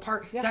team's falling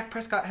apart. Yeah. Dak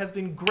Prescott has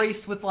been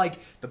graced with like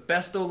the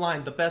best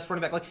O-line, the best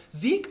running back. Like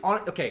Zeke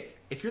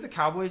if you're the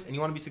Cowboys and you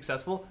want to be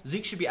successful,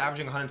 Zeke should be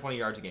averaging 120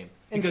 yards a game.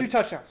 And 2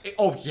 touchdowns.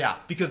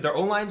 Because their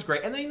O-line's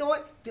great. And then you know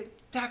what?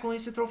 Dak only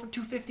has to throw for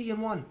 250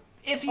 and 1.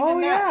 If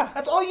even that.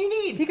 That's all you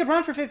need. He could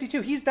run for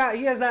 52. He has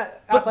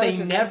that But they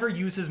never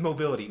use his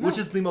mobility, which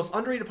is the most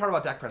underrated part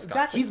about Dak Prescott.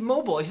 Exactly. He's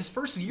mobile. His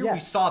first year, we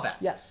saw that.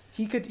 Yes.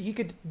 He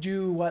could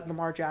do what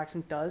Lamar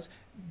Jackson does,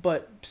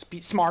 but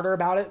be smarter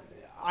about it,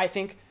 I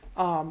think,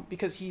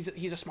 because he's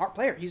a smart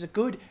player. He's a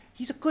good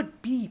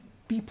B+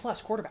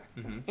 quarterback.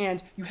 Mm-hmm.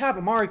 And you have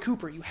Amari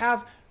Cooper, you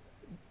have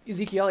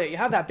Ezekiel Elliott, you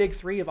have that big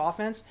 3 of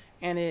offense,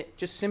 and it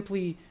just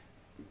simply,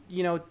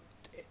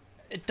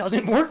 it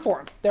doesn't work for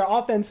them. Their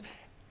offense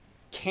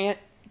can't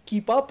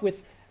keep up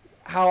with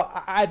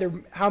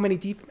how many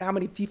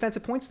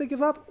defensive points they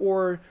give up,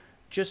 or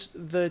just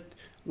the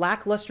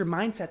lackluster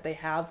mindset they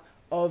have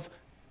of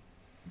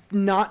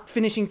not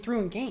finishing through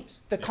in games.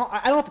 I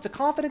don't know if it's a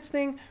confidence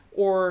thing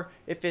or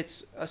if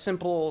it's a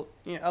simple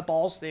a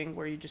balls thing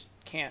where you just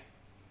can't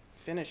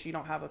finish. You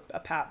don't have a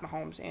Pat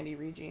Mahomes, Andy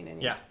Reid gene in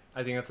you. Yeah,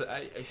 I think that's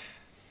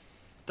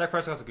Dak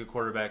Prescott's a good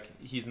quarterback.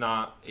 He's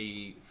not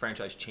a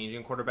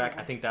franchise-changing quarterback.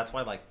 I think that's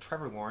why, like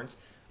Trevor Lawrence,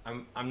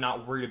 I'm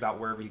not worried about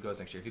wherever he goes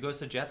next year. If he goes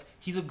to the Jets,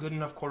 he's a good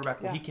enough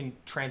quarterback where he can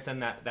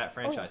transcend that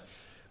franchise.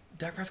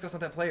 Dak Prescott's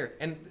not that player.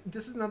 And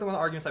this is another one of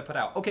the arguments I put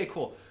out. Okay,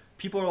 cool.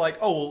 People are like,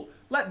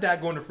 let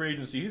Dak go into free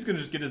agency. He's going to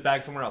just get his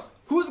bag somewhere else.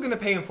 Who's going to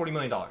pay him $40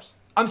 million?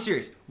 I'm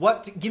serious.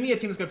 Give me a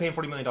team that's going to pay him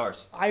 $40 million.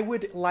 I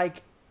would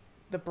like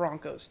the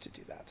Broncos to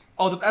do that.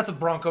 Oh, that's a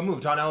Bronco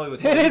move. John Elway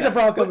would. It is a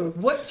Bronco move.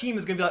 What team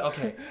is going to be like,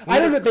 okay? I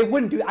don't know. They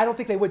wouldn't do. I don't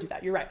think they would do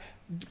that. You're right.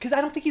 Because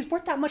I don't think he's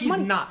worth that much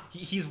money. He's not.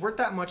 He's worth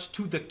that much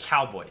to the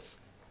Cowboys.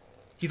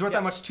 He's worth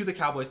that much to the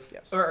Cowboys.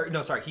 Yes. Or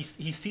no, sorry. He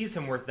sees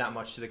him worth that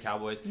much to the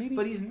Cowboys, Maybe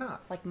but he's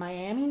not. Like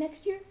Miami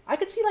next year? I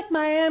could see like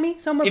Miami.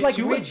 Someone If like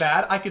Tua's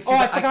bad, I could see. Oh,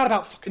 that. I forgot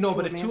about fucking No, Tua,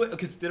 but if man. Tua,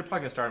 because they're probably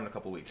gonna start him in a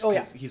couple weeks. Oh,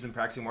 yeah. He's been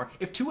practicing more.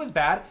 If Tua's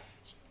bad,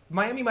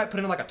 Miami might put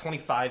in like a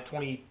 25,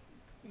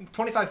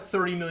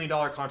 $30 million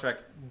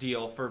contract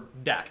deal for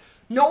Dak.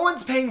 No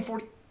one's paying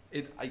 40.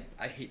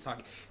 I hate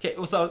talking. Okay,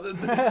 well, so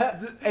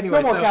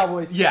anyway, No more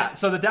Cowboys. Yeah,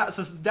 so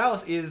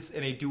Dallas is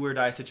in a do or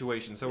die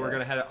situation. So we're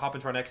gonna hop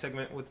into our next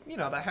segment with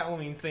that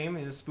Halloween theme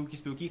is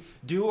spooky,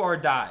 do or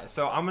die.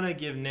 So I'm gonna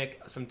give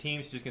Nick some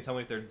teams. He's just gonna tell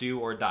me if they're do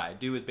or die.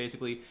 Do is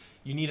basically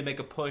you need to make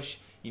a push.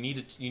 You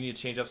need to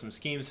change up some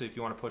schemes. So if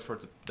you want to push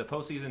towards the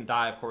postseason,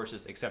 die of course.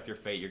 Just accept your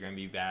fate. You're gonna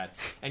be bad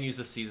and use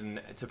the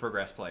season to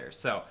progress players.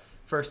 So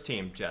first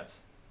team,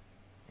 Jets.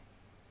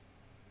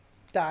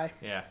 Die.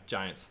 Yeah,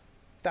 Giants.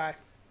 Die.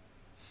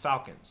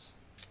 Falcons.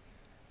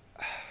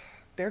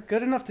 They're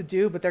good enough to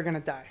do, but they're gonna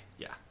die.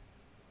 Yeah.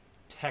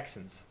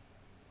 Texans.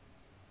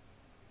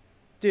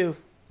 Do.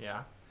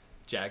 Yeah.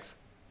 Jags.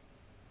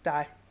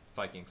 Die.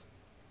 Vikings.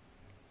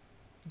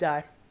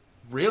 Die.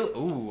 Real?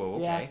 Ooh,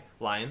 okay. Yeah.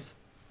 Lions.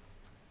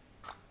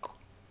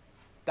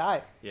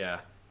 Die.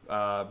 Yeah.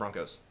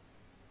 Broncos.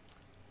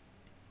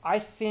 I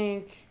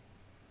think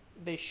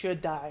they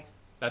should die,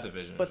 That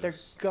division. but is they're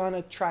just-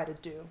 gonna try to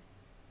do.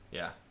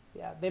 Yeah.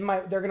 Yeah, they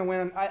might. They're gonna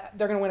win.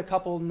 They're gonna win a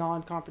couple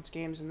non-conference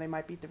games, and they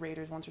might beat the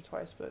Raiders once or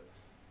twice,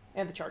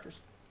 and the Chargers.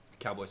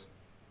 Cowboys.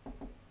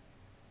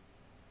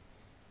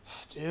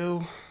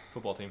 Do.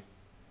 Football team.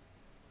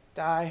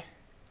 Die.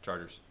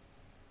 Chargers.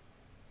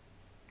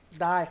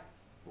 Die.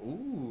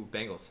 Ooh,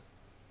 Bengals.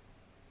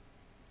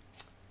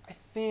 I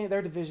think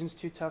their division's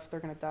too tough. They're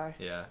gonna die.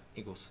 Yeah.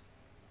 Eagles.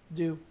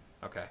 Do.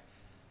 Okay.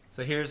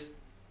 So here's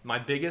my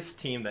biggest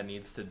team that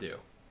needs to do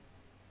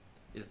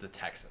is the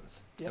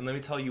Texans. Yep. And let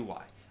me tell you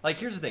why. Like,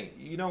 here's the thing.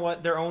 You know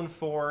what? They're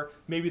 0-4.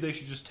 Maybe they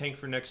should just tank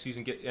for next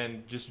season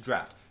and just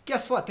draft.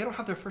 Guess what? They don't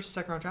have their first and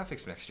second round draft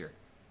picks for next year.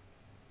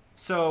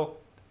 So,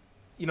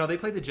 they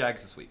played the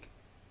Jags this week.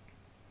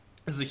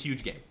 This is a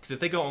huge game because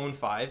if they go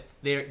 0-5,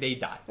 they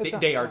die.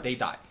 They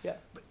die. Yeah.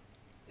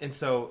 And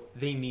so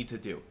they need to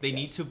do. They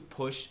need to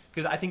push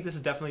because I think this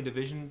is definitely a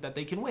division that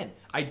they can win.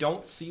 I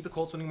don't see the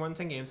Colts winning more than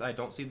 10 games. I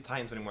don't see the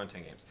Titans winning more than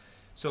 10 games.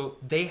 So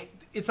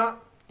it's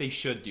not they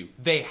should do.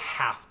 They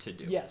have to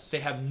do. Yes.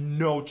 They have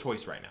no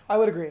choice right now. I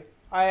would agree.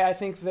 I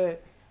think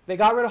that they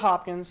got rid of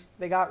Hopkins.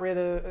 They got rid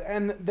of,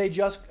 and they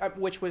just,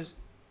 which was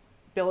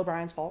Bill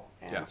O'Brien's fault,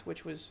 and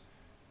which was,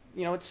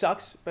 it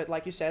sucks. But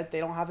like you said, they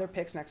don't have their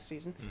picks next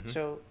season,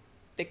 so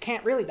they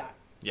can't really die.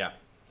 Yeah,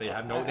 they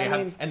have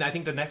and I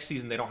think the next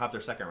season they don't have their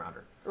second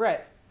rounder.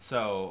 Right.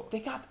 So they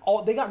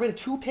got rid of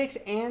 2 picks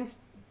and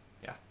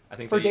I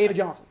think for David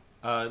Johnson.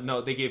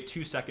 No, they gave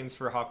 2 seconds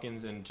for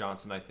Hopkins and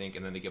Johnson, I think,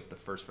 and then they gave the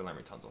first for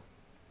Larry Tunsil.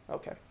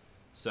 Okay.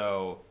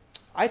 So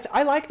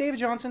I like David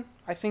Johnson.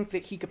 I think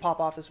that he could pop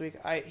off this week.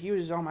 He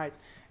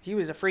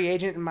was a free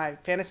agent in my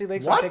fantasy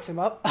league, so I picked him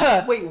up.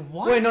 Wait,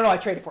 what? Wait, no, I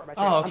traded for him.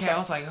 Okay. I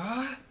was like,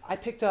 what? I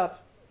picked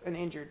up an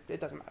injured.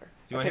 It doesn't matter.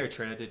 Do you want to hear a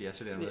trade I did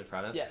yesterday? I'm really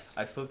proud of. Yes.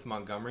 I flipped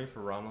Montgomery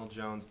for Ronald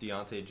Jones,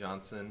 Deontay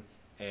Johnson,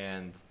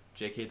 and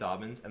J.K.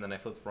 Dobbins, and then I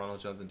flipped Ronald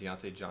Jones and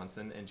Deontay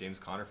Johnson and James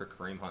Conner for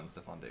Kareem Hunt and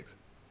Stephon Diggs.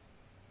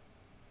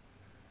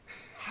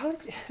 How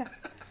did you...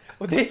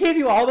 Well, they gave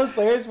you all those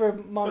players for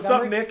Montgomery? What's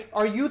up, Nick?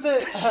 Are you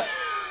the...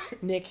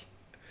 Nick.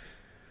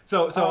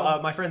 So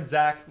my friend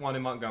Zach wanted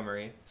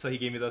Montgomery, so he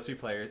gave me those 3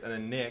 players, and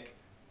then Nick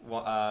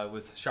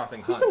was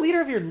shopping Hunt. Who's the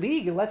leader of your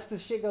league and lets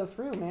this shit go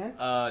through,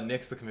 man?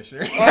 Nick's the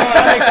commissioner. Oh,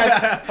 that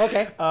makes sense.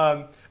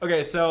 Okay.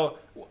 Okay, so...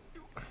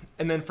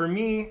 And then for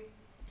me,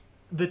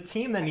 the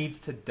team that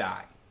needs to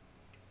die.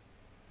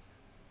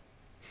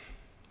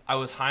 I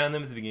was high on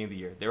them at the beginning of the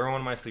year. They were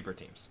one of my sleeper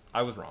teams.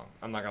 I was wrong.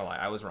 I'm not going to lie.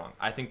 I was wrong.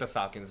 I think the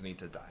Falcons need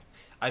to die.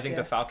 I think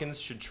the Falcons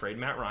should trade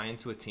Matt Ryan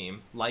to a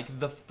team like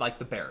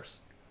the Bears.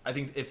 I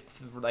think if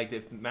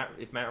Matt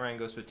Ryan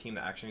goes to a team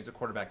that actually needs a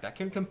quarterback that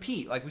can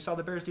compete, like we saw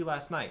the Bears do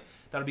last night,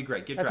 that would be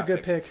great. That's a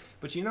good pick.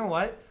 But you know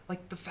what?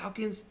 Like the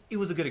Falcons, it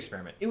was a good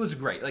experiment. It was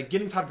great. Like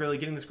getting Todd Gurley,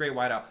 getting this great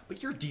wideout.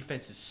 But your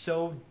defense is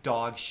so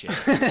dog shit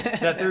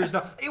that there's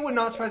no. It would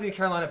not surprise me if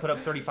Carolina put up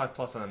 35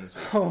 plus on them this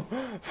week. Oh,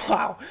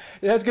 wow,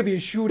 that's gonna be a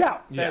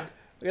shootout. Yeah.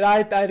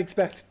 I'd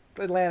expect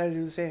Atlanta to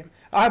do the same.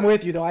 I'm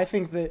with you though. I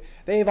think that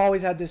they've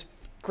always had this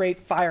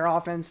great fire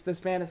offense, this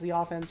fantasy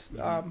offense.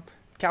 Mm-hmm.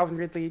 Calvin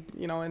Ridley,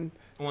 and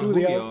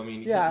Julio. I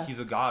mean, he's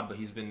a god, but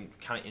he's been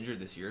kind of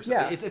injured this year, so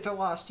it's a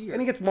lost year.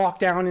 And he gets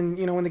locked down, and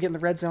when they get in the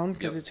red zone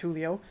because it's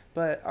Julio.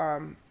 But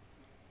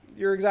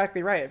you're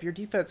exactly right. If your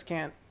defense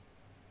can't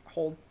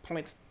hold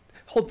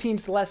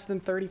teams to less than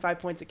 35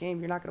 points a game,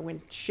 you're not going to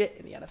win shit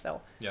in the NFL.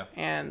 Yeah.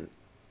 And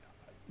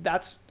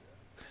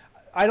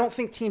I don't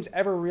think teams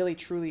ever really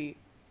truly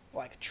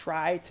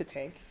try to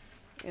tank.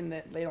 in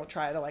that they don't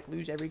try to like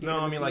lose every game. No,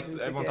 of I the mean, like season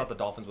to everyone get- thought the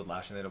Dolphins would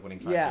last, and they ended up winning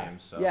 5 yeah,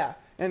 games. So. yeah,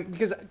 and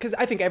because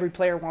I think every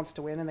player wants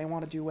to win and they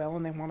want to do well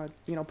and they want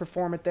to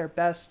perform at their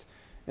best,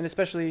 and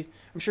especially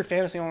I'm sure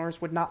fantasy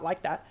owners would not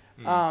like that.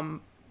 Mm.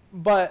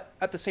 But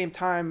at the same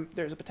time,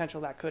 there's a potential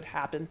that could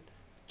happen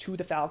to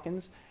the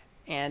Falcons,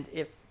 and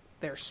if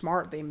they're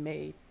smart, they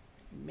may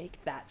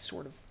make that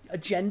sort of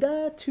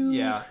agenda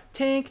to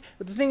tank.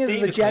 But the thing is, They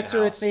the need to clean Jets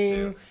are a house, thing.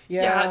 too.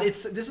 Yeah,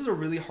 this is a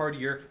really hard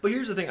year. But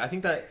here's the thing: I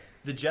think that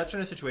the Jets are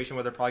in a situation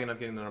where they're probably going to end up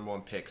getting the number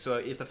 1 pick. So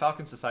if the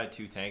Falcons decide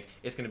to tank,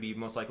 it's going to be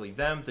most likely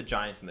them, the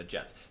Giants, and the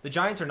Jets. The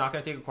Giants are not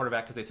going to take a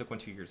quarterback because they took one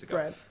 2 years ago.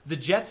 Right. The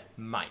Jets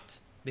might.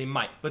 They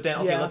might. But then,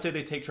 okay, Yeah. let's say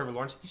they take Trevor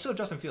Lawrence. You still have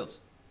Justin Fields,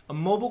 a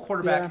mobile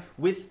quarterback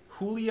with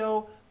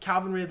Julio,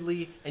 Calvin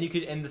Ridley, and you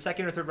could in the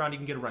second or third round you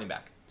can get a running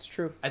back. it's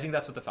true. I think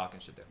that's what the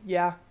Falcons should do.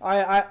 Yeah,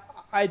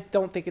 I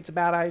don't think it's a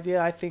bad idea.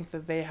 I think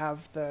that they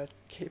have the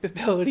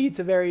capability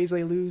to very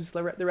easily lose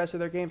the rest of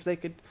their games. They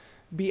could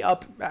be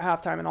up at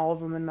halftime in all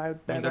of them, and I would I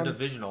bet mean, their on.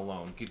 division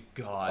alone, good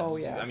God. Oh,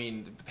 yeah. I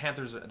mean, the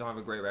Panthers don't have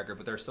a great record,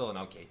 but they're still an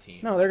okay team.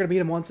 No, they're gonna beat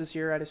them once this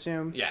year, I'd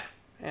assume. Yeah.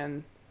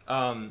 And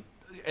And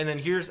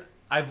then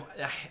I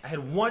had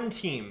one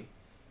team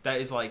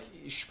that is like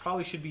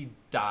probably should be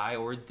die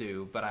or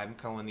do, but I'm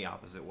going the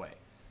opposite way.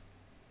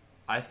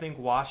 I think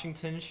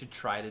Washington should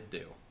try to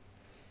do.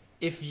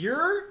 If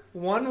you're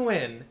 1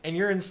 win and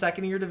you're in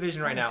second in your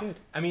division right now, good.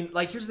 I mean,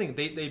 like here's the thing: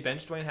 they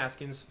benched Dwayne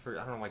Haskins for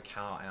I don't know why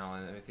Cal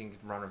Allen. I think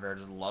Ron Rivera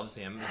just loves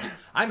him.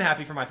 I'm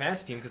happy for my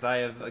fantasy team because I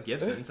have a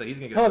Gibson, so he's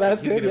gonna get. Oh,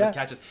 that's he's good, gonna get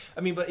yeah. his catches.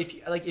 I mean, but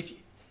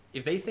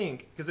if they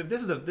think because if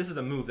this is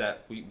a move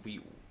that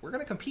we're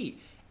gonna compete,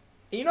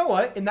 and you know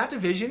what? In that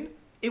division,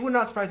 it would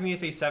not surprise me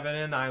if a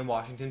 7-9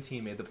 Washington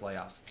team made the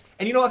playoffs.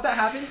 And you know, if that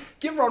happens,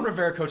 give Ron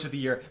Rivera Coach of the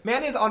Year.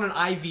 Man is on an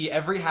IV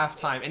every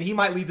halftime, and he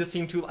might lead this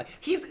team to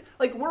he's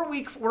like we're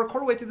a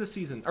quarter way through the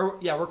season, we're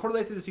a quarter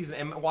way through the season,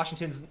 and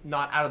Washington's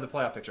not out of the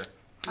playoff picture.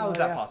 How is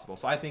that possible?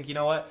 So I think you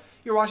know what,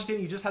 you're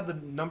Washington. You just had the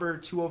number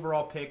 2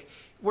 overall pick.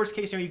 Worst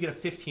case scenario, you get a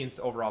 15th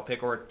overall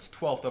pick or a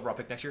 12th overall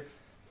pick next year.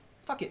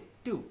 Fuck it,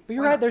 do. but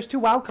you're right. There's 2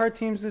 wild card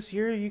teams this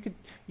year. You could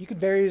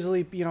very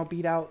easily beat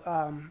out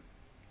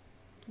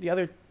the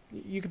other.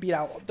 You could beat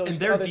out those And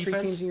their other 3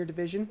 defense- teams in your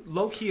division.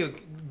 Low key,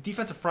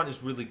 defensive front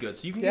is really good.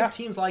 So you can give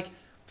teams like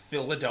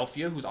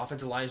Philadelphia, whose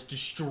offensive line is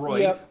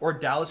destroyed, or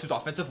Dallas, whose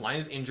offensive line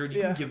is injured.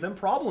 You can give them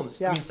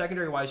problems. I mean,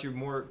 secondary wise, you're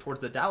more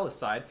towards the Dallas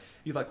side.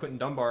 You have like Quentin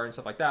Dunbar and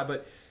stuff like that.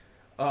 But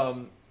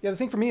The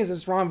thing for me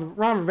is Ron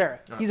Rivera.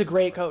 He's a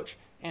great coach,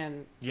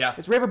 and yeah,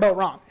 it's Riverboat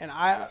Ron. And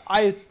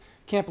I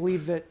can't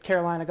believe that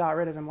Carolina got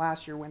rid of him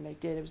last year when they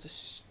did. It was the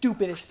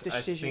stupidest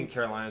decision. I think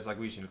Carolina's like,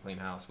 we should clean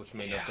house, which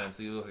made no sense.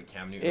 You look at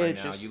Cam Newton It right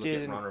now. just You look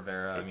at Ron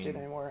Rivera. It didn't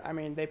anymore. I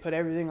mean, they put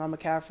everything on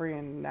McCaffrey,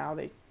 and now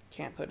they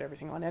can't put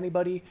everything on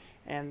anybody.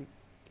 And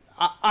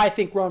I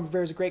think Ron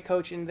Rivera is a great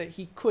coach, and that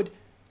he could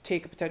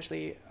take a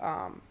potentially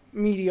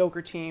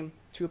mediocre team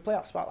to a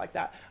playoff spot like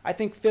that. I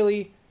think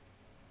Philly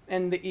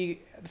and the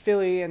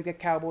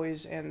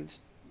Cowboys and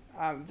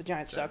the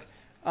Giants suck.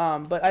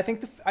 But I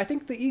think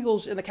the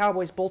Eagles and the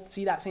Cowboys both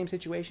see that same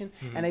situation,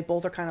 and they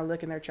both are kind of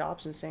licking their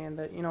chops and saying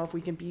that if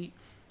we can beat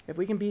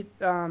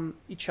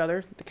each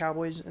other, the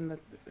Cowboys and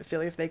the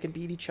Philly, if they can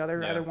beat each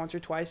other either once or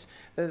twice,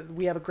 that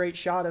we have a great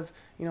shot of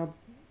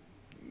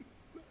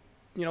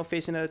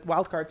facing a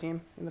wild card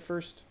team in the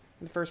first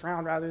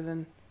round rather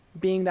than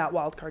being that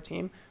wild card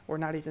team or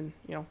not even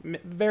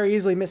very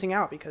easily missing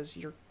out because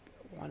you're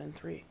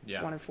 1-3,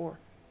 1-4.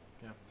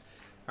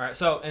 All right,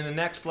 so in the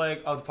next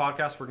leg of the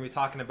podcast, we're going to be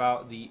talking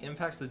about the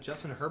impacts of the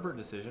Justin Herbert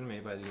decision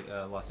made by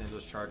the Los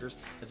Angeles Chargers,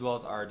 as well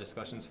as our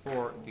discussions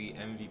for the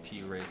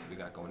MVP race we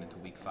got going into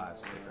Week 5.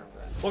 So stick around for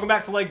that. Welcome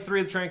back to Leg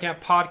 3 of the Training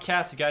Camp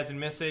Podcast. You guys didn't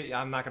miss it.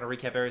 I'm not going to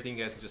recap everything.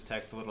 You guys can just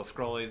text the little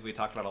scrollies. We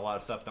talked about a lot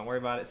of stuff. Don't worry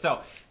about it. So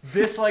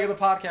this leg of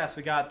the podcast,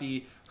 we got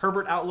the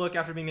Herbert outlook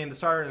after being named the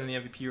starter and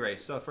then the MVP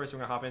race. So the first we're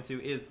going to hop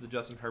into is the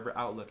Justin Herbert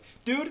outlook.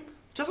 Dude,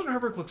 Justin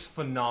Herbert looks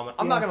phenomenal.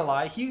 I'm not going to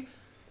lie.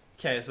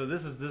 Okay, so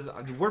this is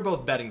we're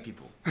both betting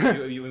people.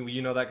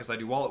 You know that because I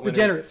do wallet winners.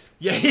 Degenerates.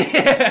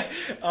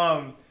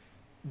 Yeah.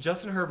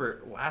 Justin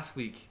Herbert last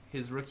week,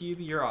 his rookie of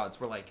the year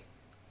odds were like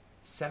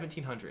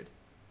 1,700.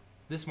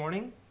 This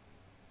morning,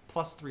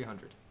 plus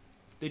 300.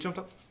 They jumped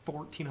up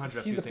 1,400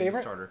 after He's the being the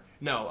favorite? starter.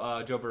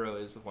 No, Joe Burrow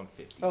is with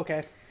 150.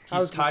 Okay.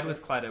 He's tied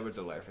with Clyde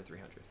Edwards-Helaire for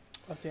 300.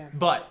 Oh damn.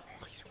 But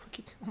He's a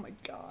rookie. Oh my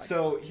god.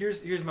 so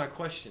here's my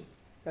question.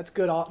 That's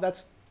good.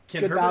 That's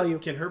Can good Herbert, value.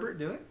 Can Herbert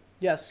do it?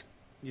 Yes.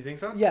 You think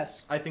so?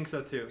 Yes. I think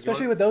so too.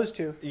 Especially with those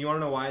two. You want to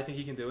know why I think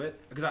he can do it?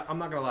 Because I'm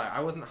not going to lie. I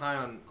wasn't high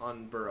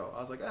on Burrow. I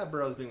was like,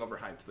 Burrow's being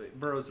overhyped. But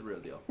Burrow's the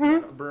real deal.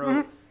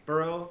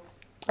 Burrow,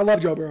 I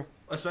love Joe Burrow.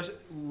 especially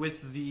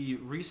with the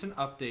recent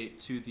update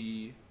to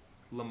the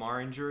Lamar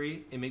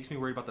injury, it makes me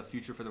worried about the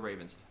future for the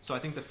Ravens. So I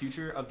think the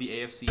future of the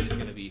AFC is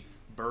going to be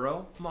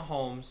Burrow,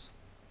 Mahomes,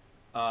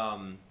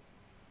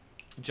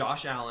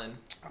 Josh Allen,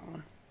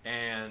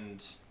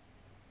 and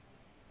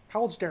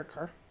How old's Derek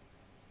Carr?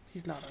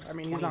 He's not.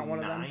 He's not one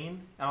of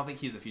them. I don't think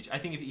he's a future. I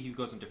think if he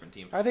goes on a different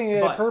team. I think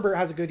if Herbert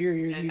has a good year,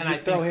 you I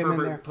throw think him in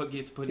Herbert there.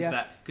 gets put into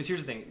that. Because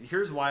here's the thing.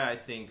 Here's why I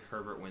think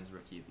Herbert wins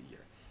Rookie of the Year.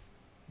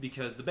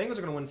 Because the Bengals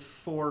are going to win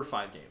 4 or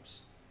 5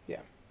 games. Yeah.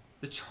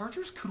 The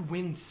Chargers could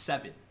win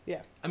 7.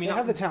 Yeah. I mean, they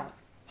have the talent.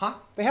 Huh?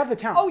 They have the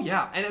talent. Oh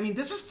yeah, and I mean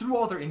this is through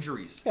all their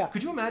injuries. Yeah.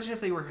 Could you imagine if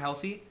they were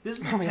healthy? This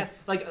is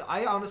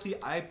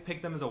I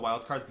picked them as a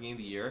wild card at the beginning of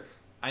the year.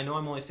 I know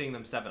I'm only saying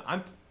them 7.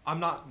 I'm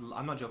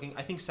not joking.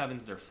 I think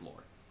 7's their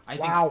floor.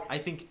 I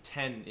think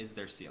 10 is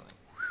their ceiling.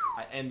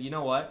 And you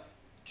know what?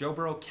 Joe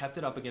Burrow kept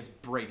it up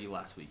against Brady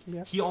last week.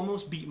 Yeah. He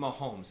almost beat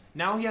Mahomes.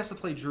 Now he has to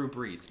play Drew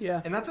Brees.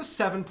 Yeah. And that's a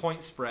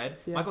 7-point spread.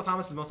 Yeah. Michael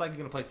Thomas is most likely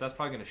going to play, so that's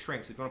probably going to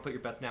shrink. So if you want to put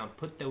your bets down,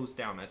 put those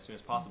down as soon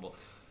as possible.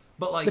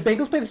 But like the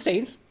Bengals play the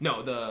Saints?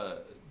 No,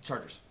 the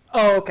Chargers.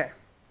 Oh, okay.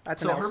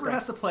 That's so Herbert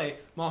has to play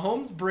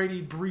Mahomes,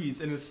 Brady,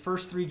 Brees in his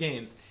first 3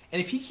 games.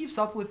 And if he keeps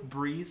up with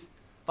Brees,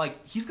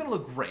 like, he's going to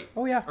look great.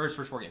 Oh, yeah. Or his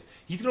first 4 games.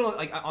 He's going to look,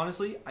 like,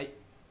 honestly,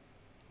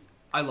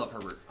 I love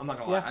Herbert. I'm not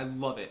going to lie. I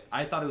love it.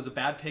 I thought it was a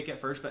bad pick at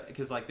first, but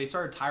because, like, they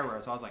started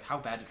Tyra, so I was like, how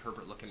bad did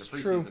Herbert look in the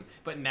preseason? True.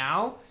 But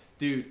now,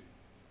 dude,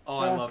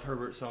 I love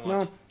Herbert so much.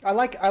 No, I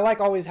like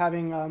always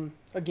having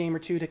a game or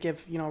two to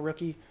give, a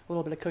rookie a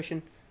little bit of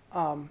cushion.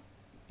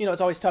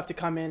 It's always tough to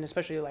come in,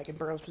 especially like in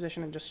Burrow's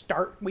position, and just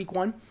start week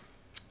 1.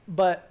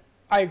 But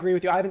I agree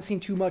with you. I haven't seen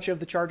too much of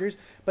the Chargers,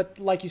 but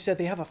like you said,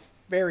 they have a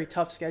very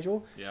tough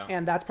schedule. Yeah.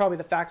 And that's probably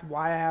the fact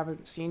why I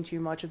haven't seen too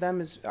much of them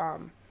is,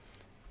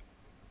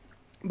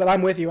 but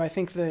I'm with you. I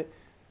think that,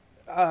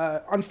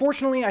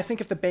 unfortunately, I think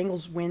if the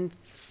Bengals win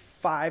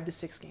 5 to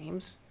 6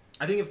 games.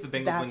 I think if the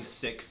Bengals win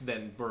 6,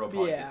 then Burrow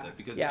probably gets it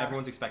because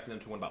everyone's expecting them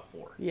to win about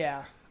 4.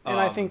 Yeah. And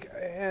I think,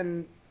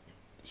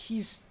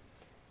 he's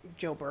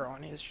Joe Burrow,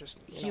 and he's just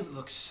he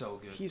looks so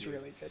good. He's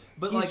really good.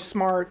 But he's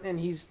smart, and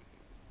he's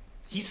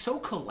so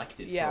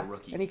collected for a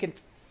rookie. And he can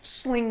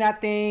sling that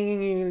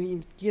thing, and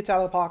he gets out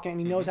of the pocket, and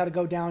he knows how to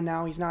go down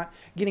now. He's not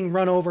getting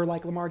run over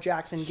like Lamar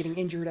Jackson, getting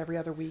injured every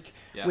other week,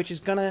 which is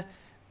gonna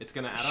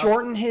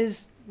shorten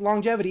his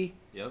longevity.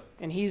 Yep.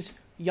 And he's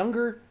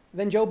younger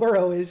than Joe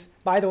Burrow is,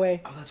 by the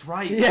way. Oh, that's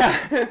right.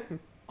 Yeah.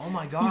 Oh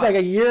my God. He's like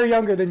a year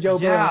younger than Joe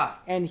Burrow,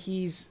 and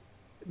he's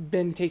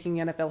been taking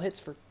NFL hits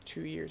for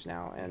 2 years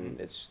now, and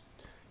it's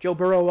Joe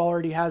Burrow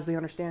already has the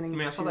understanding. I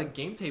mean, I saw that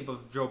game tape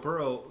of Joe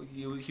Burrow.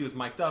 He was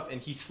mic'd up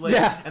and he slid,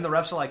 and the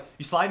refs are like,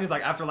 "You slide." And he's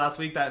like, "After last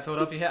week that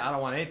Philadelphia hit, I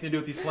don't want anything to do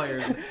with these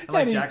players." And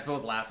like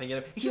Jacksonville's laughing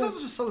at him. He's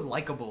also just so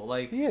likable.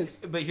 Like he is.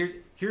 But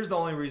here's the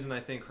only reason I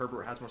think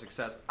Herbert has more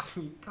success. I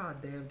mean,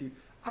 goddamn, dude.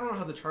 I don't know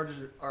how the Chargers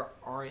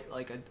aren't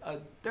like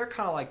they're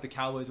kind of like the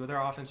Cowboys where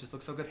their offense just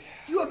looks so good.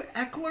 You have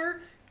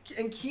Eckler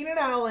and Keenan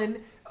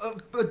Allen,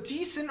 a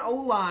decent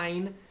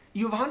O-line.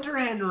 You have Hunter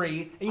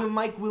Henry, and you have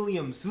Mike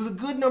Williams, who's a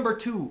good number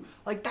 2.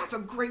 Like, that's a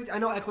great... I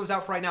know Eckler's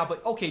out for right now,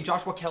 but okay,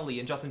 Joshua Kelly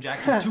and Justin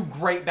Jackson, 2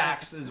 great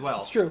backs as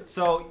well. It's true.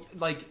 So,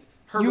 like,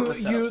 Herbert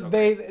was set up so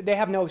they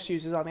have no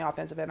excuses on the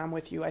offensive end. I'm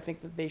with you. I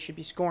think that they should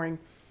be scoring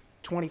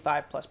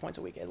 25-plus points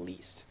a week at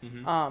least.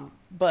 Mm-hmm.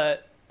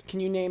 But can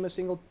you name a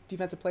single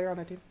defensive player on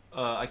that team?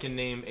 I can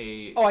name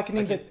a... Oh, I can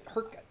name is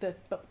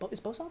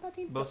Bosa on that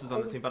team? Bosa's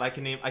on the team, but I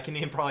can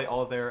name probably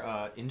all of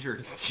their injured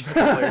defensive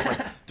players,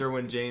 like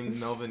Derwin James,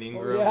 Melvin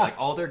Ingram. Like,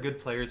 all their good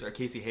players are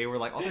Casey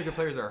Hayward. Like, all their good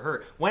players are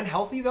hurt. When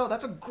healthy, though,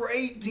 that's a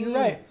great team.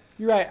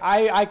 You're right.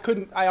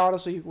 I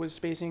honestly was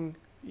spacing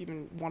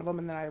even one of them,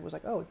 and then I was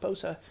like, oh,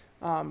 Bosa.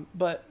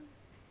 But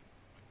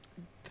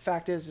the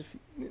fact is, if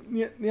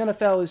the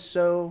NFL is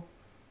so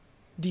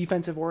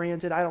defensive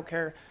oriented, I don't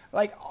care.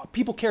 Like,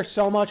 people care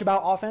so much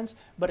about offense,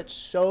 but it's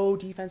so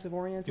defensive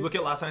oriented. You look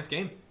at last night's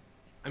game.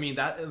 I mean,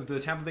 the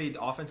Tampa Bay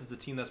offense is the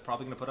team that's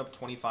probably going to put up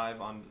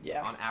 25 on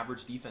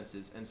average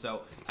defenses. And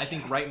so I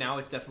think right now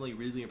it's definitely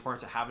really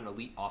important to have an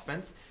elite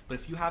offense. But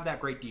if you have that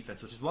great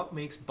defense, which is what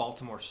makes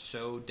Baltimore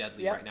so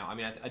deadly right now. I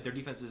mean, their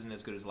defense isn't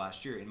as good as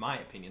last year, in my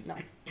opinion.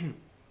 No.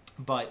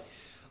 But,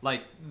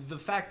 like, the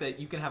fact that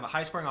you can have a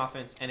high-scoring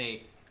offense and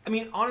I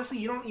mean, honestly,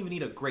 you don't even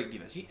need a great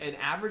defense. An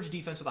average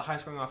defense with a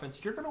high-scoring offense,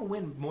 you're going to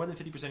win more than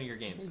 50% of your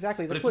games.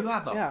 Exactly. But if you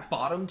have a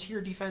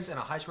bottom-tier defense and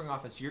a high-scoring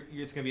offense,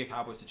 it's going to be a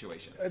Cowboys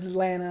situation.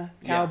 Atlanta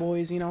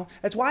Cowboys,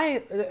 That's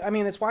why.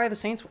 That's why the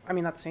Saints.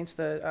 Not the Saints.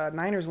 The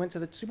Niners went to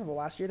the Super Bowl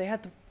last year. They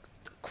had the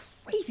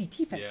crazy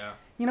defense.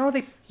 Yeah.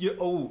 They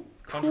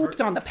pooped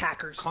on the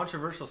Packers.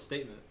 Controversial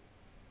statement.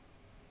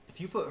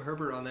 If you put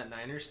Herbert on that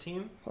Niners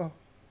team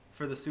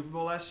for the Super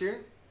Bowl last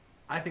year,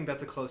 I think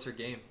that's a closer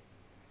game.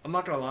 I'm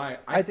not gonna lie.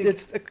 I think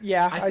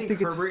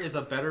Herbert is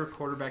a better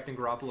quarterback than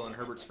Garoppolo in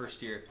Herbert's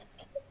first year.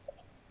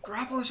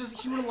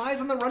 Garoppolo's he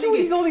relies on the running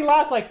game. He's only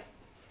lost like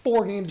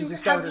 4 games as a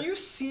starter. Have you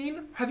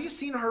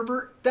seen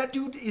Herbert? That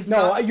dude is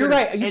not. No, you're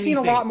right. You've seen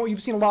a lot more.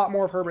 You've seen a lot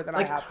more of Herbert than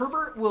I have.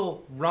 Herbert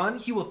will run.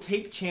 He will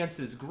take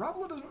chances.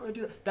 Garoppolo doesn't really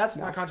do that. That's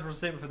my controversial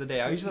statement for the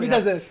day. He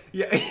does this.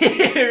 Yeah,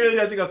 he really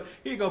does. He goes,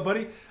 "Here you go,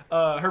 buddy."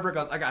 Herbert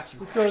goes, "I got you."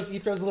 He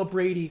throws a little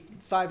Brady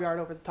 5-yard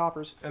over the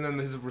toppers, and then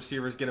his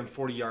receivers get him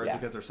 40 yards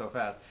because they're so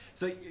fast.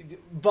 So,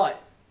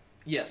 but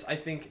yes, I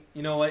think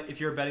you know what? If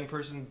you're a betting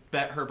person,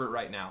 bet Herbert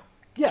right now.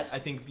 Yes. I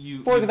think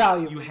for the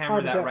value. You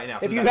hammer 100%. that right now.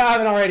 If you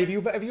haven't already, if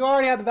you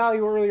already had the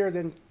value earlier,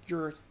 then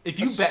you're if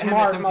you bet him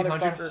at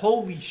 1,700,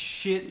 holy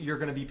shit, you're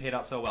going to be paid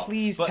out so well.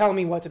 Please tell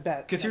me what to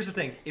bet. Because here's the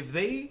thing: if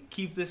they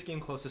keep this game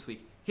close this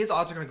week, his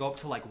odds are going to go up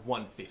to like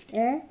 150.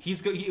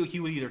 Mm-hmm. He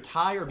would either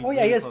tie or be. Oh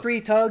yeah, he has close.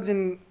 3 tugs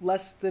and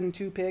less than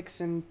 2 picks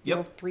and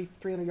yep.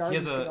 300 yards.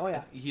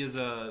 He has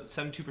a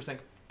 72%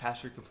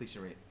 passer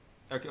completion rate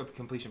or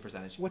completion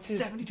percentage. What's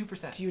his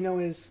 72%? Do you know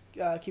his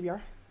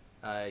QBR?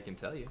 I can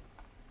tell you.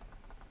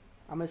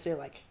 I'm gonna say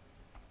like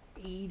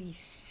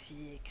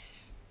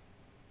 86.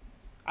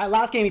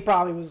 Last game he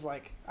probably was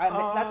like.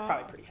 That's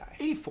probably pretty high.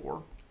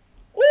 84.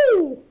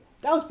 Ooh,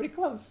 that was pretty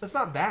close. That's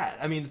not bad.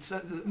 I mean,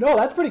 no,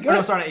 that's pretty good.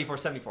 No, sorry, not 84.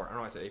 74. I don't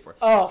know why I said 84.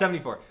 Oh,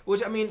 74.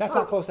 Which I mean, that's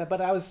not close, but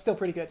that was still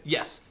pretty good.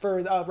 Yes,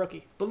 for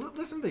rookie. But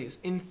listen to these: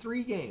 in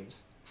 3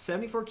 games,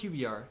 74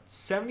 QBR,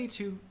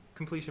 72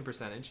 completion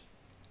percentage,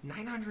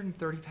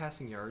 930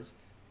 passing yards,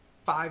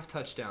 5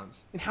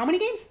 touchdowns. In how many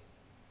games?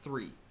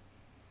 3.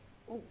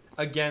 Ooh.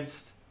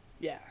 Against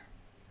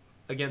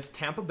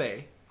Tampa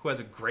Bay, who has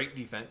a great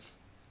defense,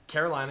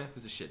 Carolina,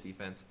 who's a shit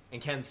defense,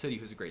 and Kansas City,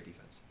 who's a great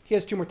defense. He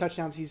has 2 more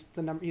touchdowns. He's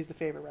the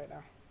favorite right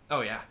now.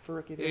 Oh yeah, for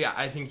rookie. Yeah,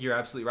 I think you're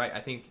absolutely right. I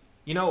think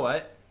you know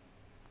what?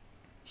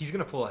 He's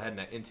gonna pull ahead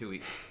in 2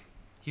 weeks.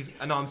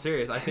 No, I'm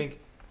serious. I think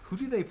who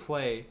do they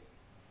play?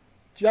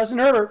 Justin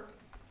Herbert,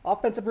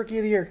 offensive rookie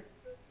of the year.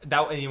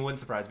 That it wouldn't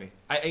surprise me.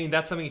 I mean,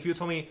 that's something. If you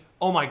told me,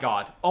 oh my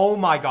god,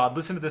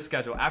 listen to this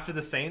schedule. After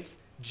the Saints,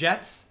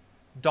 Jets,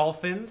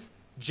 Dolphins,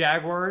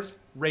 Jaguars,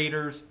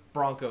 Raiders,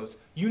 Broncos.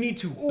 You need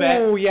to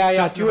bet. Oh yeah,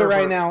 Justin do Herbert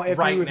it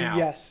right now.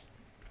 Yes.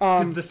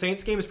 Because the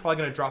Saints game is probably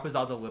going to drop his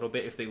odds a little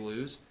bit if they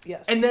lose.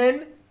 Yes. And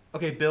then,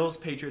 Bills,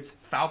 Patriots,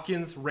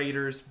 Falcons,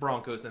 Raiders,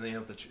 Broncos, and then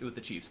with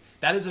the Chiefs.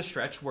 That is a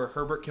stretch where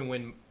Herbert can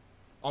win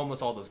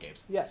almost all those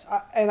games. Yes,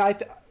 I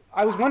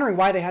was wondering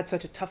why they had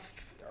such a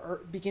tough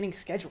beginning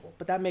schedule,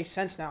 but that makes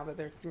sense now that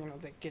they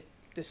get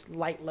this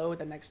light load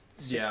the next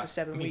 6 to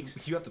 7 weeks.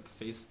 You have to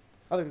face.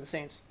 Other than the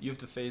Saints. You have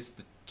to face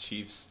the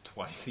Chiefs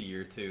twice a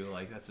year too.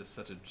 Like that's just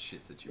such a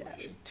shit situation.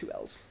 Yeah, 2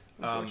 L's.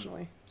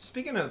 Unfortunately.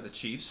 Speaking of the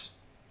Chiefs.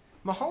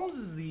 Mahomes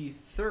is the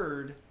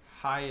 3rd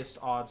highest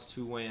odds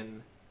to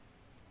win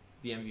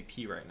the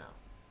MVP right now,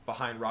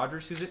 behind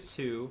Rodgers, who's at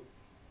 2,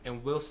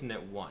 and Wilson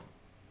at 1.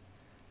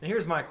 Now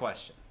here's my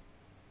question.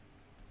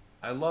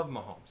 I love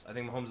Mahomes. I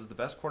think Mahomes is the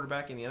best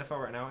quarterback in the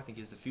NFL right now. I think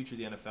he's the future of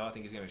the NFL. I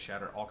think he's going to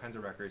shatter all kinds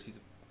of records.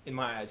 In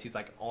my eyes, he's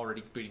like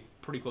already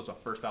pretty close to a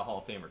first ballot Hall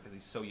of Famer because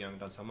he's so young and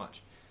done so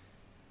much.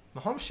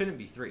 Mahomes shouldn't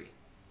be 3.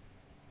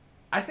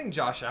 I think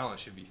Josh Allen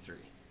should be 3.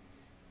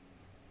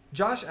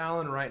 Josh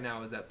Allen right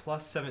now is at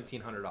plus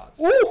 1,700 odds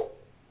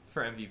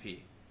for MVP.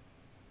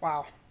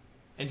 Wow.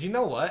 And you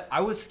know what?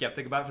 I was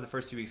skeptic about it for the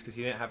first 2 weeks because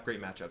he didn't have great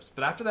matchups.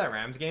 But after that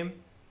Rams game,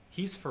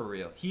 he's for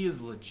real. He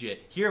is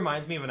legit. He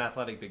reminds me of an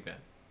athletic big man.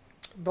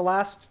 The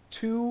last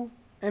 2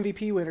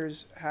 MVP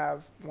winners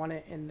have won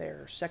it in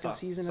their second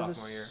season as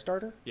a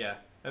starter. Yeah.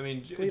 I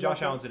mean,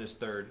 Josh Allen's in his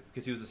 3rd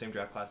because he was the same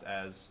draft class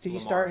as Did Lamar.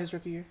 he start his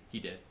rookie year? He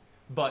did.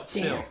 But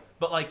still. Damn.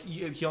 But, like,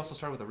 he also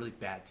started with a really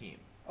bad team.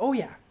 Oh,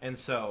 yeah. And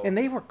so... And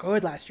they were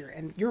good last year.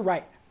 And you're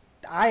right.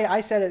 I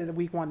said it in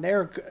week 1.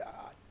 They're good.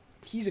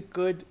 He's a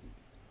good,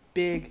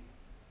 big...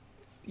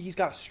 He's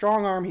got a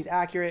strong arm. He's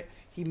accurate.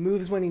 He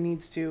moves when he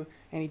needs to.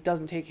 And he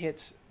doesn't take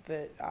hits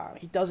that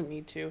he doesn't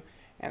need to.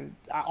 And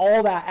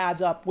all that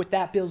adds up with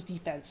that Bills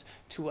defense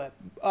to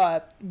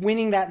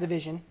winning that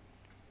division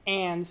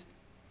and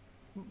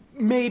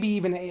maybe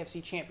even an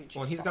AFC championship.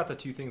 Well, he's got the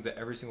 2 things that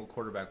every single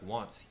quarterback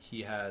wants.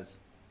 He has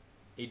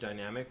a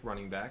dynamic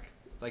running back.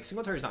 Like,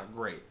 Singletary's not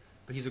great,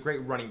 but he's a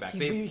great running back.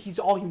 He's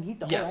all you need,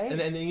 though, yes, right? and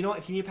then you know what?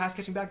 If you need a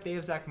pass-catching back, they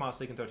have Zach Moss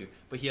they can throw to.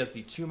 But he has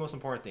the 2 most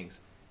important things.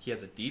 He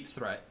has a deep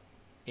threat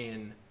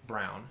in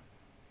Brown,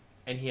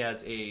 and he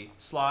has a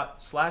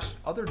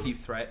slot/other deep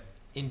threat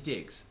in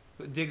Diggs.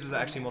 Diggs is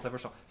actually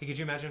multiversatile. Hey, could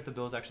you imagine if the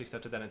Bills actually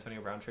accepted that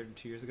Antonio Brown trade from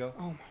 2 years ago?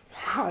 Oh, my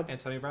God.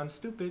 Antonio Brown's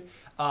stupid.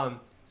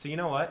 So you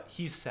know what?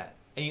 He's set.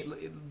 And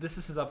this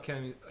is his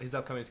upcoming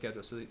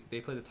schedule. So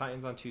they play the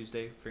Titans on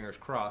Tuesday, fingers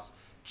crossed.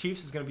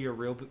 Chiefs is going to be a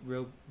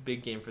real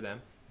big game for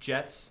them.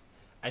 Jets,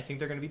 I think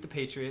they're going to beat the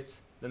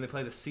Patriots. Then they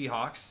play the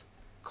Seahawks,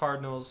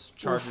 Cardinals,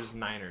 Chargers,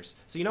 Niners.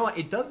 So you know what?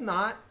 It does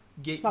not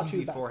get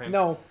easy for him.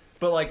 No.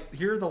 But, like,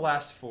 here are the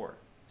last 4.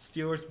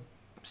 Steelers,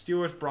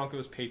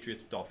 Broncos,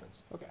 Patriots,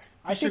 Dolphins. Okay.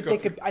 I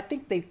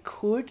think they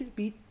could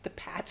beat the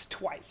Pats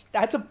twice.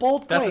 That's a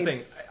bold claim. That's the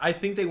thing. I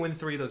think they win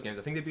 3 of those games.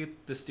 I think they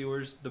beat the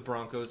Steelers, the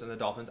Broncos, and the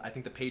Dolphins. I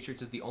think the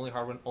Patriots is the only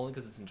hard one, only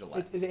because it's in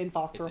Gillette. Is it in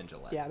Foxborough? It's in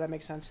Gillette. Yeah, that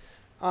makes sense.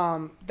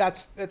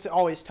 That's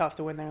always tough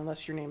to win there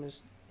unless your name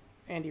is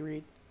Andy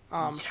Reid.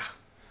 Yeah.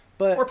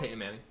 But or Peyton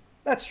Manning.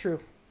 That's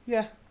true.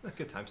 Yeah.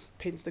 Good times.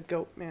 Peyton's the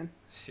GOAT, man.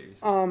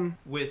 Seriously.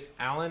 With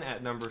Allen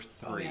at number 3.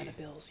 Oh, yeah, the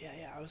Bills. Yeah.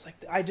 I was like,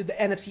 the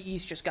NFC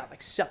East just got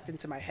like sucked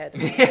into my head.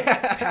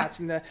 Pats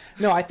and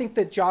No, I think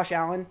that Josh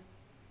Allen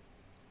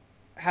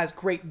has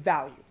great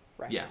value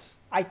right Yes.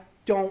 now.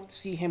 don't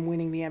see him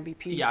winning the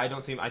MVP. Yeah, I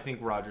don't see him. I think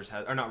Rodgers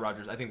has, or not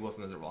Rodgers. I think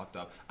Wilson has it locked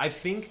up. I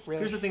think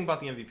here's the thing about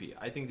the MVP.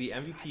 I think the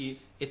MVP,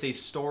 it's a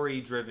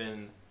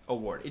story-driven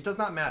award. It does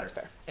not matter. That's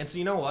fair. And so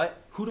you know what?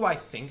 Who do I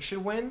think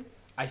should win?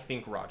 I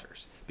think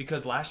Rodgers,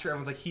 because last year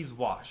everyone's like, he's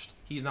washed.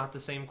 He's not the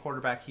same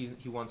quarterback he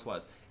once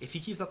was. If he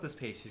keeps up this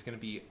pace, he's going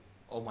to be,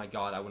 oh my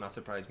God, I would not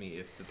surprise me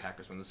if the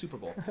Packers win the Super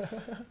Bowl.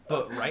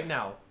 But right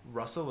now,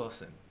 Russell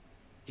Wilson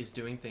is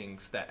doing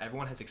things that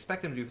everyone has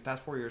expected him to do for the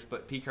past 4 years,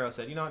 but Pete Carroll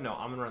said, you know what, no,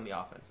 I'm going to run the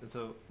offense. And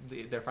so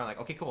they're finally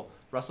like, okay, cool.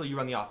 Russell, you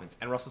run the offense.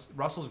 And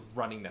Russell's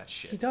running that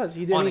shit. He does.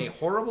 He did. On a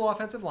horrible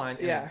offensive line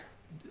and Yeah.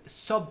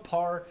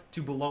 subpar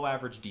to below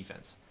average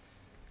defense.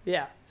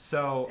 Yeah.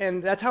 So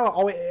And that's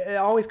how it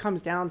always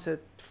comes down to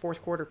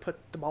fourth quarter, put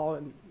the ball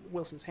in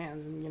Wilson's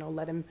hands and,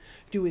 let him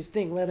do his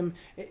thing.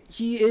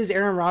 He is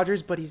Aaron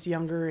Rodgers, but he's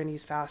younger and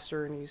he's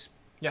faster and he's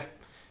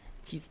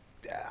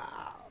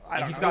I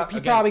don't know. He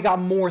probably got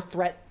more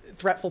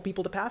threatful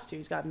people to pass to.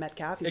 He's got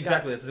Metcalf.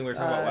 Exactly. That's the thing we were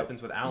talking about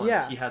weapons with Allen.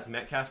 Yeah. He has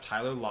Metcalf,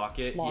 Tyler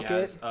Lockett. He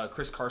has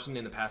Chris Carson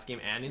in the pass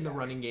game and in the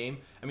running game.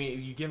 I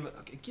mean, you give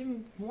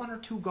him 1 or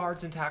 2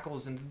 guards and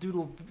tackles, and the dude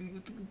will be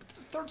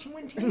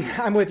 13-win team.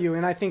 I'm with you,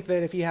 and I think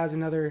that if he has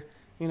another,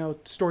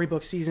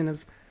 storybook season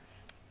of,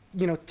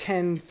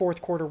 10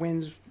 fourth quarter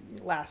wins,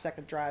 last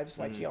second drives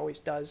like he always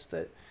does,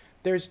 that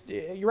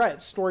you're right,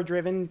 it's story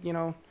driven.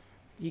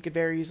 You could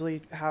very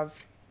easily have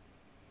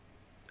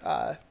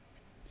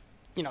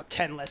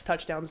 10 less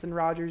touchdowns than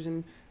Rodgers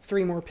and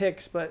 3 more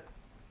picks, but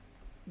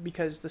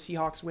because the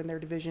Seahawks win their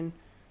division,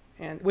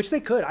 and which they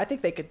could, I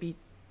think they could beat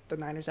the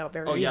Niners out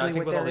very easily I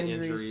think with all their the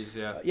injuries.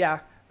 Yeah,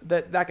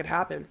 that could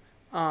happen.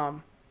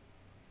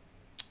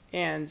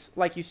 And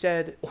like you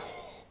said,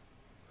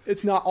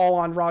 it's not all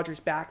on Rodgers'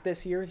 back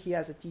this year. He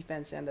has a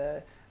defense and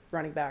a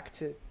running back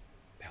to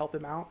help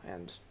him out,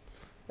 and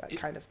that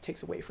kind of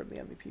takes away from the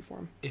MVP for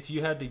him. If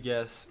you had to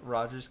guess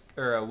Rodgers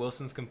or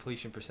Wilson's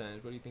completion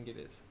percentage, what do you think it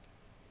is?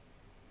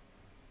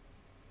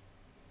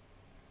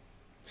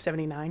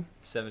 79.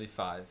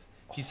 75.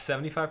 He's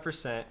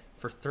 75%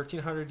 for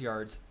 1,300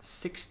 yards,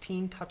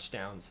 16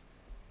 touchdowns,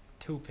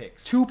 2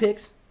 picks. 2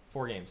 picks.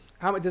 4 games.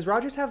 How does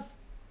Rodgers have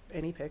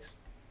any picks?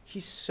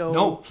 He's so...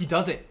 No, he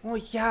doesn't. Well,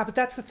 yeah, but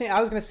that's the thing. I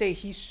was going to say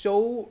he's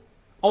so...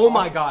 Oh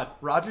my God.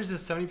 Rodgers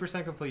is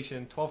 70%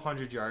 completion,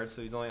 1,200 yards,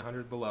 so he's only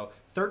 100 below.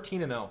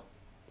 13-0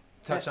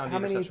 touchdown to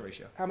interception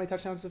ratio. How many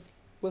touchdowns does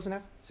Wilson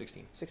have?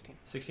 16.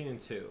 16. and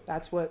 2.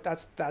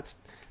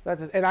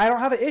 And I don't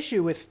have an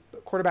issue with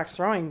quarterbacks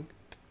throwing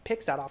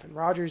picks that often.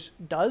 Rodgers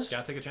does.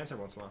 Gotta take a chance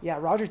every once in a while. Yeah,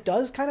 Rodgers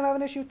does kind of have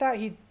an issue with that.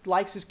 He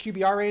likes his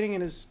QBR rating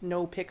and his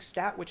no pick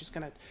stat, which is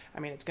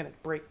it's gonna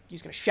break.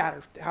 He's gonna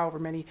shatter however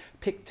many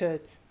pick to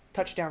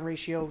touchdown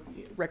ratio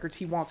records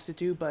he wants to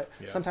do. But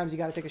sometimes you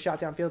got to take a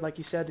shot downfield, like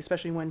you said,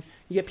 especially when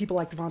you get people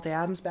like Devontae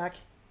Adams back,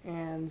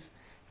 and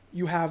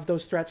you have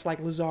those threats like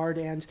Lazard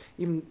and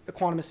even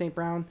Equanimous St.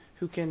 Brown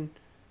who can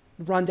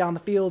run down the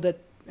field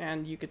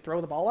and you could throw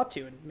the ball up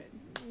to. And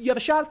you have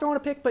a shot at throwing a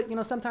pick, but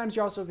sometimes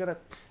you're also gonna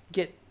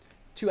get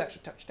 2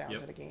 extra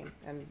touchdowns in a game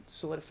and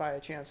solidify a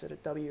chance at a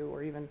W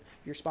or even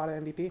your spot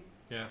at MVP.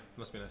 Yeah,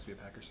 must be nice to be a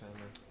Packers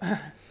fan,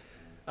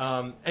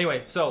 man.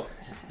 Anyway, so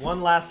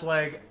one last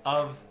leg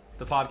of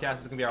the podcast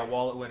is going to be our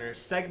wallet winners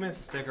segments.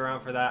 Stick around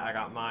for that. I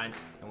got mine,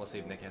 and we'll see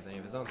if Nick has any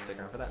of his own. Stick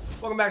around for that.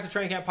 Welcome back to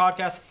Training Camp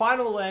Podcast.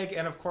 Final leg,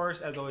 and of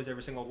course, as always,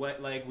 every single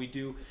leg, we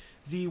do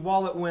the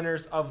wallet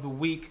winners of the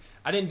week.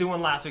 I didn't do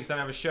one last week, so I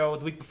didn't have a show.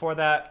 The week before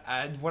that,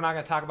 we're not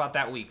going to talk about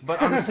that week.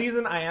 But on the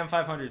season, I am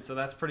 500, so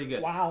that's pretty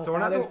good. Wow, so we're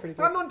not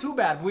doing too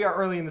bad. We are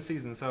early in the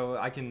season, so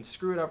I can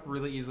screw it up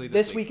really easily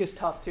this week is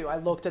tough, too. I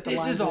looked at the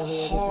lines. This is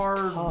a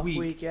hard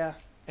week. Yeah.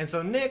 And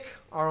so Nick,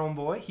 our own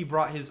boy, he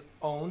brought 2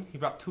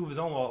 of his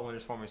own wallet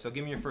winners for me. So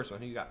give me your first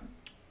one. Who you got?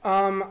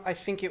 I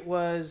think it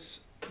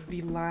was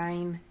the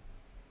line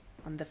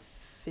on the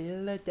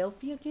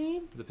Philadelphia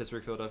game. The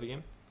Pittsburgh-Philadelphia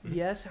game? Mm-hmm.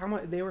 Yes. How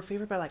much? They were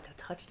favored by like a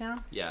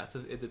touchdown? Yeah,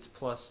 it's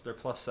plus. They're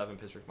 +7,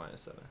 Pittsburgh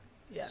 -7.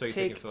 Yeah, so you're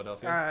taking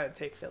Philadelphia?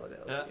 Take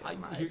Philadelphia.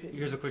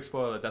 Here's a quick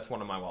spoiler. That's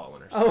one of my wallet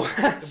winners. Oh,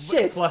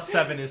 shit.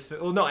 +7 is...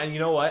 Well, no, and you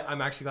know what? I'm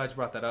actually glad you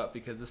brought that up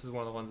because this is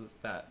one of the ones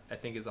that I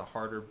think is a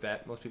harder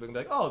bet. Most people can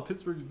be like, oh,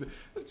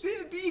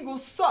 the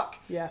Eagles suck.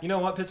 Yeah. You know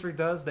what Pittsburgh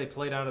does? They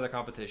play down to their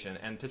competition,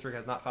 and Pittsburgh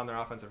has not found their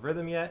offensive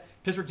rhythm yet.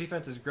 Pittsburgh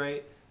defense is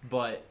great,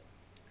 but...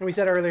 And we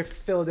said earlier,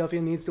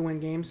 Philadelphia needs to win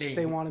games if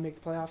they want to make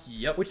the playoffs.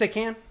 Yep. Which they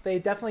can. They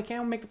definitely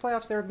can make the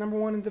playoffs. They're number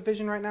 1 in the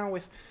division right now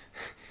with...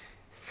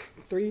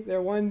 3.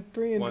 They're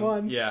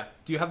 1-3-1. Yeah.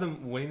 Do you have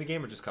them winning the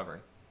game or just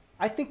covering?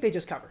 I think they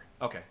just cover.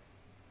 Okay.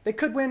 They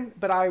could win,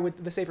 but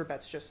the safer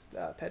bet's just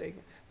petting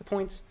the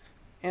points.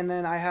 And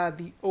then I had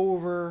the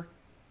over.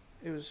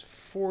 It was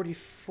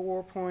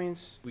 44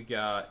 points. We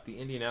got the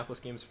Indianapolis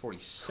game's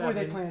 47. Who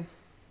are they playing?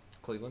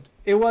 Cleveland.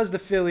 It was the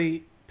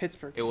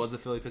Philly-Pittsburgh. It was the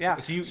Philly-Pittsburgh.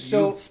 Yeah.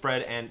 So you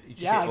spread and you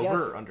say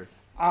over or under?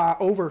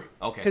 Over.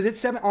 Okay. Because it's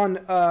 7 on.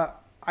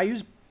 I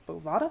use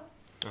Bovada.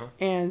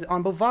 And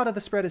on Bovada, the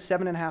spread is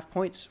 7.5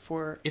 points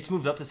for. It's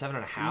moved up to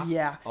 7.5.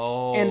 Yeah.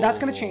 Oh. And that's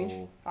going to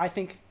change, I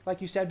think,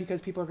 like you said, because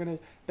people are going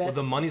to bet. Well,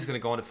 the money's going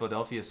to go into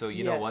Philadelphia, so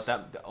you know what?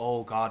 Yes.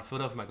 Oh God,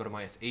 Philadelphia might go to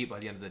 -8 by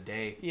the end of the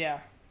day. Yeah.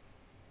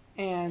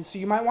 And so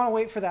you might want to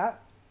wait for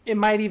that. It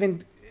might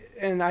even,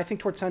 and I think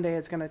towards Sunday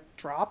it's going to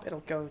drop.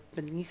 It'll go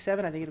beneath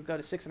 7. I think it'll go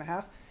to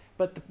 6.5.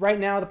 But right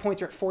now the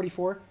points are at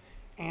 44,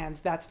 and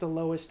that's the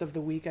lowest of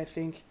the week, I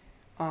think.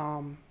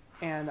 And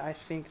I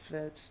think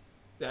that's.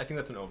 Yeah, I think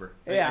that's an over.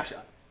 Yeah. Actually,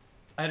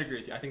 I'd agree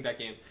with you. I think that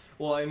game.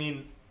 Well, I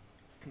mean,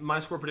 my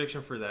score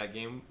prediction for that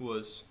game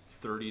was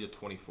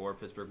 30-24.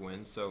 Pittsburgh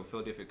wins. So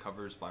Philadelphia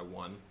covers by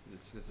 1.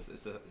 It's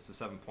a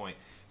 7-point.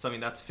 So I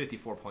mean that's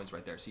 54 points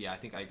right there. So yeah, I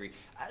think I agree.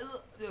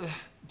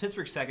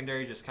 Pittsburgh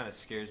secondary just kind of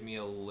scares me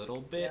a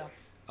little bit.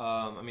 Yeah.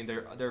 I mean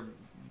their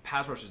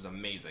pass rush is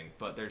amazing,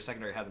 but their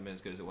secondary hasn't been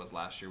as good as it was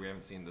last year. We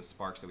haven't seen the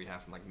sparks that we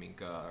have from like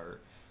Minka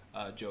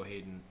or Joe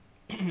Hayden,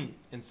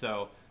 and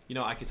so. You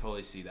know, I could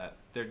totally see that.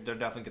 They're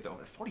definitely get the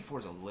over. 44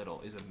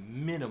 is a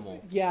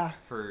minimal. Yeah.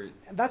 For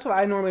that's what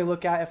I normally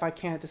look at if I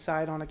can't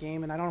decide on a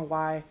game, and I don't know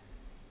why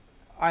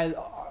I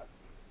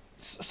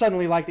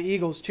suddenly like the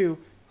Eagles too.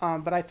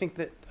 But I think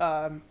that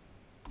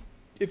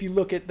if you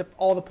look at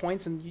all the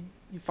points and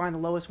you find the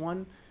lowest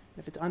one,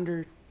 if it's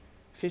under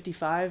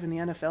 55 in the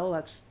NFL,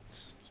 that's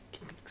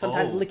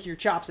sometimes lick your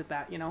chops at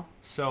that, you know.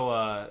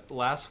 So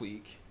last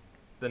week,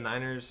 the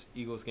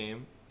Niners-Eagles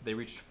game. They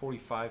reached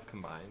 45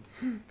 combined.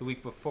 The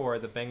week before,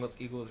 the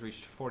Bengals-Eagles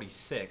reached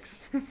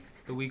 46.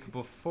 The week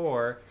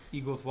before,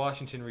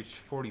 Eagles-Washington reached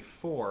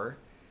 44.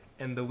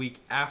 And the week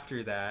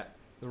after that,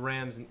 the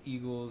Rams and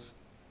Eagles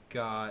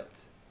got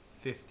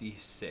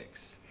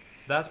 56.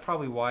 So that's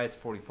probably why it's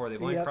 44.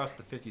 They've only crossed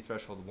the 50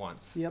 threshold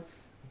once. Yep.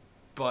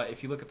 But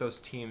if you look at those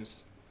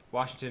teams,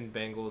 Washington,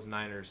 Bengals,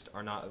 Niners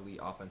are not elite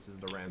offenses.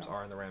 The Rams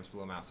are, and the Rams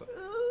blew them out. So,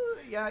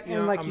 yeah,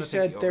 and like you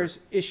said, there's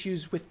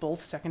issues with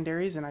both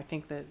secondaries, and I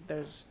think that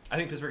there's. I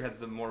think Pittsburgh has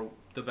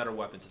the better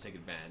weapons to take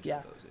advantage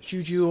of those issues.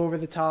 Juju over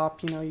the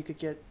top. You know, you could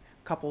get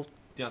a couple.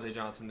 Deontay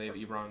Johnson, they have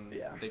Ebron.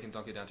 Yeah. They can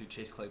dunk it down to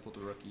Chase Claypool, the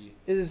rookie.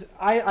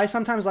 I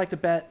sometimes like to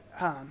bet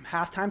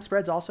halftime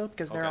spreads also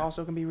because they're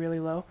also going to be really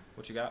low.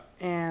 What you got?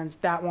 And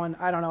that one,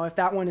 I don't know if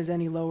that one is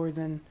any lower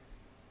than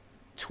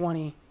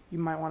 20. You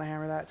might want to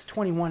hammer that. It's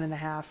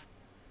 21.5.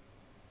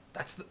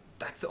 That's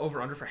the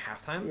over-under for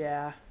halftime?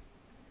 Yeah.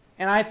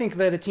 And I think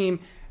that a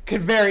team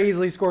could very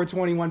easily score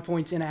 21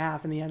 points in a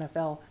half in the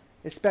NFL,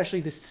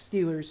 especially the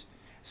Steelers.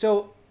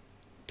 So,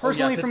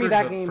 personally for me,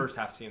 that game... first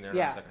half team, they're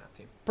not the second half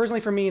team. Personally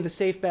for me, the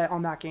safe bet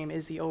on that game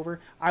is the over.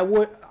 I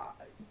would...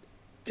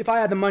 if I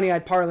had the money,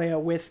 I'd parlay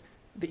it with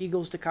the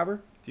Eagles to cover.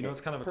 Do you know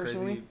what's kind of a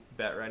crazy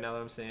bet right now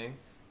that I'm saying?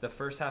 The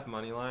first half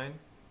money line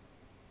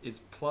is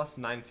plus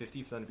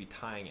 950 for them to be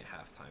tying at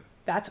halftime.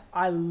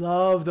 I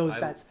love those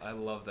bets. I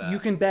love that. You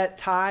can bet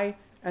tie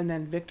and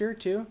then Victor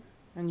too,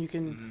 and you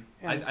can.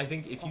 Mm-hmm. I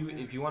think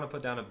if you want to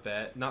put down a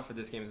bet, not for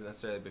this game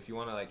necessarily, but if you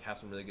want to like have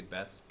some really good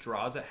bets,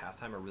 draws at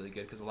halftime are really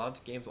good because a lot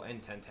of games will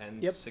end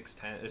 10-10,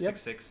 6-10,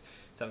 6-6,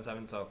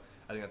 7-7. So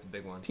I think that's a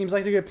big one. Teams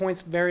like to get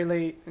points very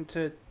late and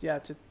to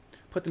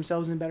put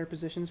themselves in better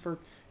positions for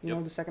you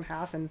know the second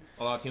half, and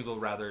a lot of teams will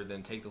rather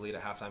than take the lead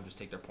at halftime just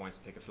take their points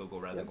and take a field goal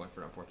rather than going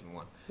for it on 4th and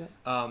 1.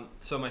 Yep.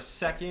 So my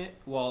second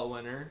wallet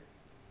winner,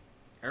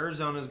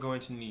 Arizona is going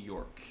to New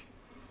York.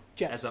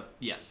 Jets. As a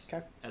 -7.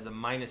 That's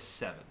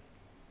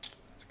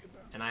a good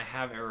bet. And I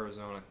have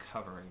Arizona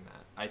covering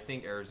that. I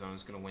think Arizona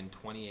is going to win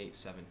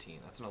 28-17.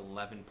 That's an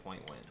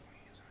 11-point win.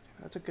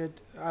 That's a good.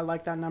 I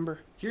like that number.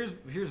 Here's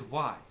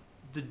why.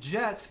 The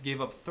Jets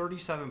gave up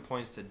 37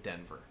 points to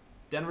Denver.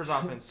 Denver's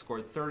offense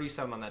scored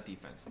 37 on that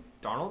defense.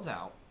 Darnold's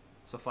out,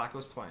 so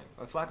Flacco's playing.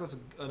 Flacco's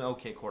an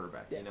okay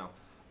quarterback, you know.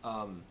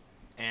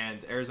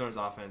 And Arizona's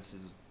offense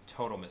is a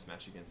total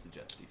mismatch against the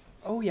Jets'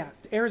 defense. Oh yeah,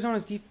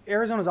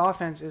 Arizona's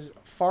offense is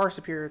far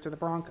superior to the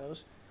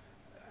Broncos,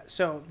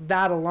 so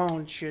that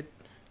alone should,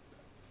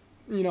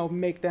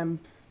 make them.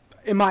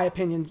 In my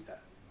opinion,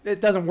 it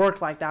doesn't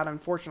work like that,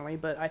 unfortunately,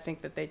 but I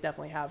think that they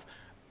definitely have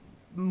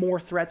more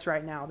threats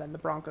right now than the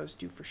Broncos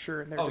do for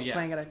sure. And they're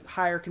playing at a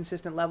higher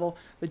consistent level.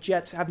 The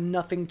Jets have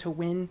nothing to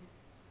win.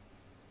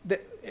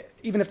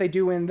 Even if they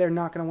do win, they're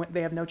not going to win.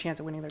 They have no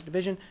chance of winning their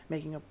division,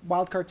 making a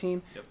wild card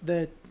team. Yep.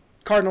 The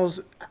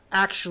Cardinals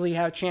actually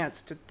have a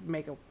chance to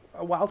make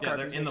a wild card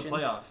position. In the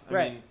playoff. I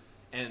mean,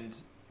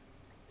 and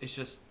it's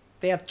just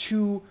they have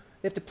to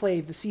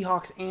play the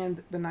Seahawks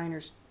and the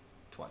Niners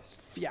twice.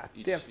 Yeah,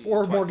 they have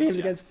 4 more games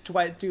against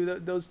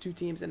those two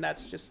teams, and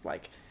that's just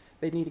like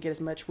they need to get as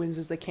much wins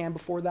as they can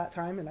before that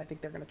time, and I think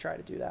they're going to try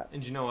to do that.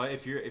 And you know what?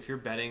 If you're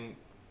betting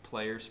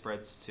player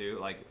spreads too,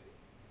 like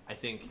I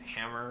think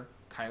Hammer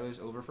Kyler's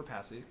over for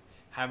passing,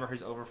 Hammer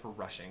is over for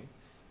rushing,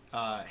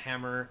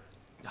 Hammer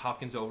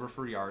Hopkins over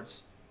for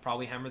yards,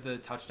 probably hammer the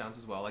touchdowns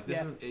as well. Like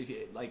this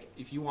is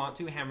if you want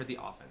to hammer the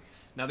offense.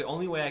 Now the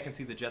only way I can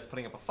see the Jets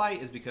putting up a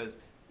fight is because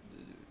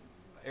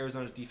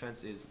Arizona's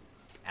defense is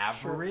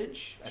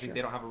average. I think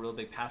they don't have a real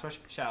big pass rush.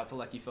 Shout out to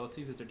Lecky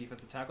Fotu, who's their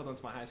defensive tackle. Went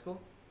to my high school.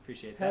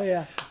 appreciate that. Hell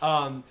yeah.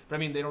 But I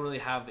mean, they don't really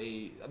have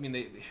a. I mean,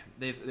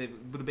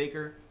 they've Buda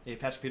Baker, they have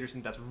Patrick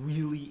Peterson. That's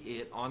really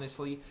it,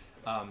 honestly.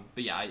 But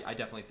yeah, I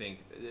definitely think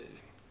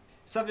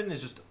 7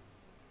 is just.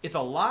 It's a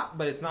lot,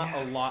 but it's not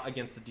a lot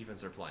against the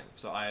defense they're playing.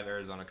 So I have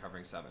Arizona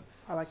covering 7.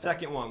 I like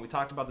Second one, we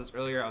talked about this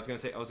earlier. I was gonna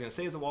say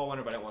it's a wall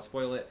winner, but I didn't want to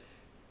spoil it.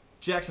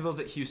 Jacksonville's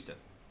at Houston.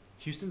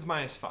 Houston's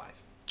 -5.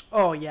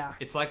 Oh yeah.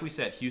 It's like we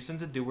said,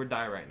 Houston's a do or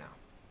die right now.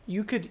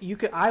 You could.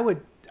 I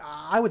would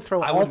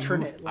throw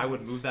alternate. I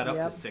would lines. move that up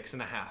to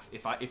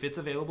 6.5. If it's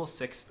available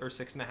 6 or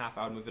 6.5,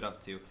 I would move it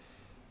up to,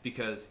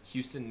 because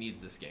Houston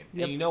needs this game.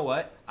 Yep. And you know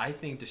what? I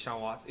think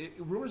Deshaun Watson.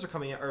 Reports are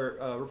coming out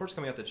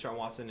that Deshaun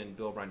Watson and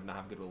Bill O'Brien do not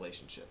have a good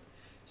relationship.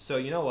 So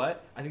you know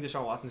what? I think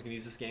Deshaun Watson's going to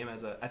use this game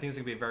as I think it's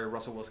going to be a very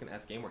Russell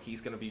Wilson-esque game where he's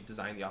going to be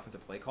designing the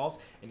offensive play calls.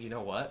 And you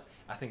know what?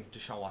 I think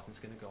Deshaun Watson's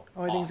going to go.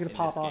 Oh, I think he's going to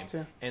pop off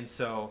too. And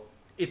so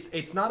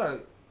it's not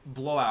a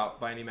blowout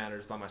by any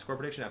manners. By my score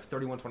prediction, I have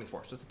 31-24,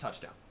 so it's a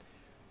touchdown.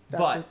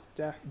 The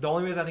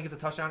only reason I think it's a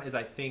touchdown is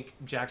I think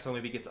Jacksonville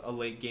maybe gets a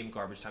late game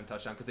garbage time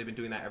touchdown because they've been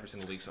doing that every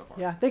single week so far.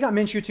 Yeah, they got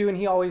Minshew too, and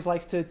he always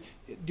likes to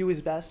do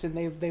his best,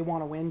 and they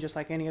want to win just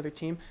like any other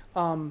team.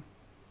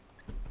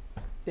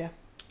 Yeah.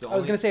 I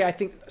was going to say, I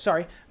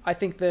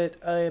think that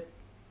a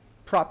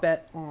prop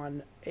bet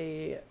on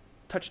a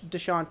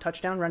Deshaun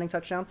touchdown, running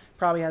touchdown,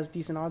 probably has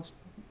decent odds.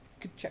 You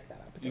could check that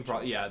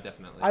out. Yeah,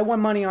 definitely. I won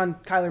money on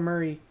Kyler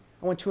Murray.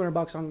 I won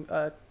 $200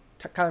 on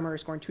Kyler Murray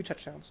scoring 2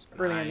 touchdowns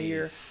early in the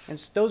year. And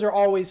those are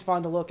always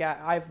fun to look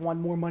at. I've won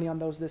more money on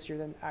those this year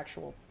than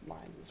actual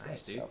lines this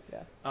nice, way. dude. So,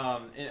 yeah.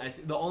 And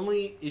the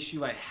only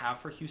issue I have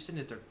for Houston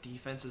is their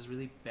defense is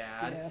really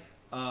bad. Yeah.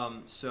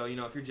 So,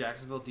 if you're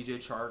Jacksonville, DJ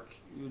Chark,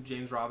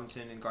 James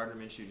Robinson, and Gardner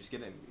Minshew, just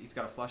get him. He's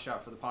got to flush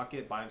out for the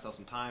pocket, buy himself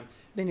some time.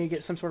 They need to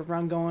get some sort of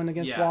run going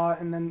against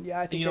Watt, and then,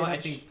 I think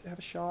they have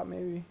a shot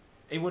maybe.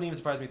 It wouldn't even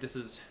surprise me if this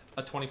is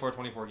a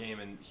 24-24 game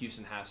and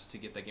Houston has to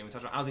get that game in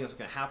touchdown. I don't think that's what's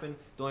going to happen.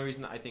 The only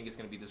reason I think it's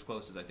going to be this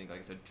close is I think, like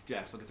I said,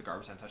 Jacksonville gets a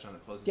garbage time touchdown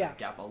that closes that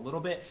gap a little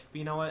bit. But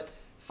you know what?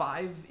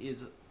 5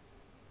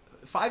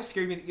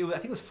 scared me. I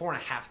think it was 4.5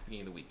 at the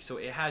beginning of the week, so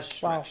it has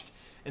stretched. Wow.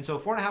 And so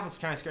 4.5 was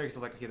kind of scary because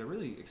I was like, okay, they're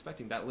really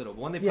expecting that little.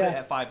 But when they put it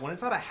at 5, when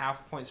it's not a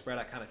half-point spread,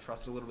 I kind of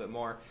trust it a little bit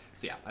more.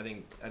 So yeah, I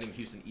think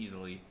Houston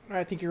easily.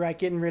 I think you're right.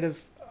 Getting rid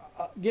of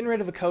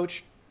a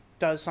coach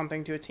does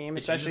something to a team,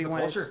 especially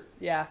when culture.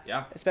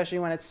 Especially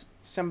when it's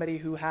somebody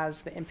who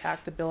has the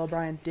impact that Bill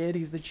O'Brien did.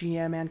 He's the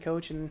GM and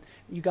coach, and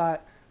you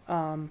got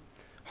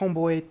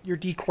homeboy, your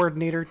D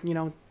coordinator,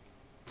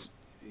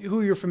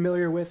 who you're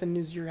familiar with, and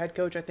is your head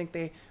coach. I think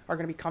they are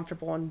going to be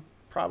comfortable and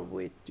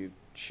probably do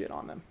shit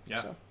on them.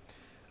 Yeah. So.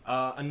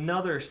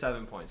 Another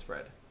 7-point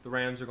spread. The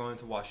Rams are going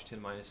to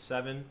Washington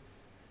 -7.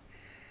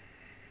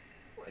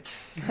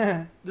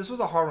 This was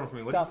a hard one for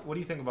me. What do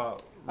you think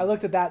about? I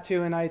looked at that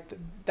too, and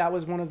that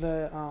was one of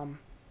the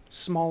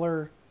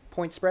smaller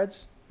point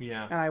spreads.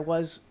 Yeah. And I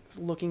was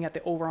looking at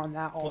the over on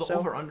that also. Well, the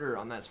over/under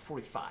on that is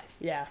 45.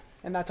 Yeah,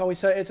 and that's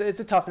always it's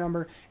a tough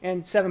number,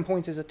 and 7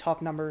 points is a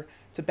tough number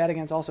to bet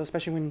against also,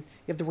 especially when you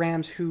have the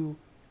Rams who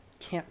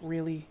can't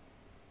really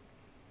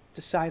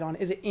decide on.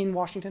 Is it in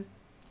Washington?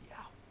 Yeah.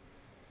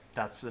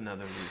 That's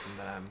another reason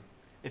that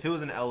if it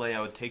was in LA,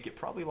 I would take it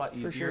probably a lot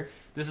easier. For sure.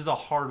 This is a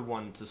hard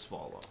one to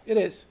swallow. It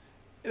is.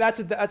 That's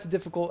a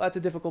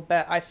difficult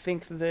bet. I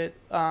think that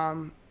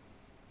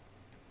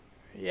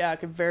it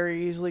could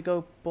very easily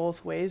go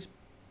both ways,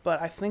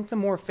 but I think the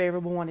more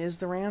favorable one is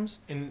the Rams.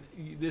 And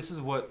this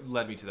is what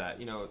led me to that.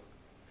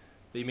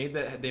 They made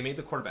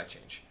the quarterback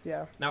change.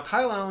 Yeah. Now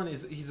Kyle Allen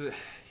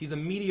he's a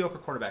mediocre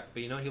quarterback,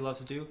 but you know what he loves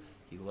to do?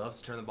 He loves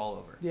to turn the ball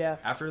over. Yeah.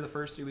 After the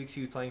first 3 weeks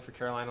he was playing for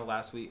Carolina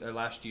last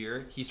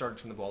year, he started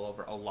to turn the ball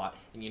over a lot.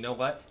 And you know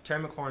what?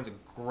 Terry McLaurin's a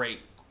great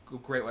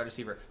wide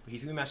receiver, but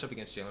he's going to be matched up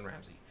against Jalen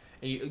Ramsey.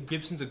 And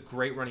Gibson's a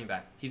great running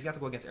back. He's got to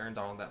go against Aaron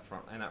Donald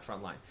in that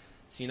front line.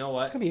 So you know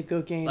what? It's gonna be a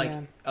good game,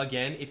 man.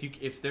 Again,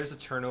 if there's a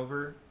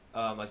turnover,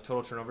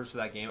 total turnovers for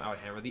that game, I would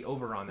hammer the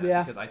over on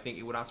that because I think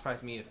it would not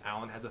surprise me if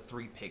Allen has a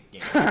 3-pick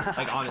game.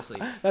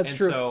 Honestly, that's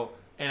true. So,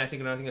 and I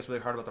think another thing that's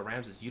really hard about the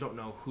Rams is you don't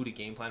know who to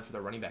game plan for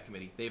their running back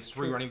committee. They have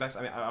 3 running backs.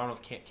 I mean, I don't know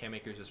if Cam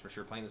Akers is for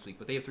sure playing this week,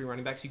 but they have 3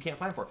 running backs you can't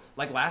plan for.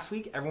 Like last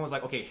week, everyone was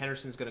like, okay,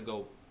 Henderson's going to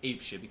go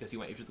ape shit because he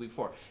went ape shit the week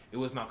before. It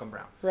was Malcolm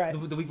Brown. Right.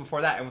 The week before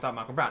that, everyone thought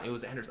Malcolm Brown. It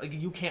was Henderson.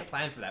 You can't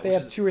plan for that. They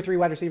have 2 or 3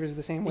 wide receivers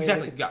the same way.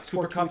 Exactly. You got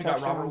Cooper Kupp, you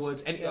got Robert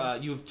Woods, and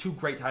you have 2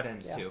 great tight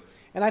ends too.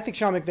 And I think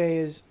Sean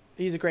McVay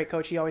he's a great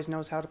coach. He always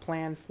knows how to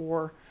plan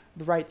for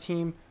the right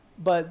team,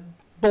 but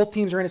both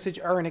teams are in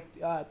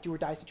a do or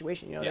die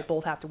situation. They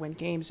both have to win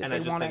games if they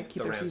want to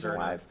keep their season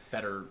alive.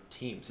 Better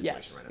team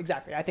situation right now.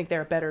 Exactly. I think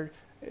they're better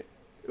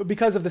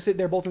because of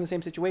they're both in the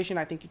same situation.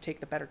 I think you take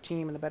the better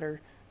team and the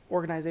better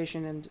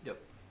organization, and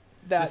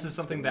this is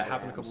something that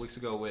happened a couple weeks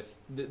ago. With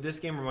this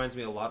game reminds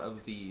me a lot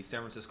of the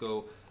San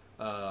Francisco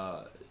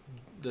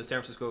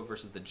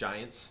versus the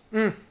Giants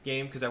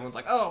game because everyone's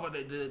like, oh, but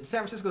the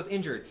San Francisco's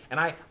injured, and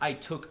I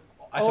took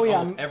I took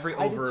almost every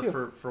I did over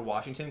too. for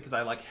Washington because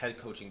I like head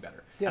coaching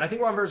better. Yeah. And I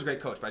think Ron Rivera's a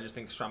great coach, but I just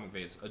think Sean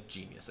McVay is a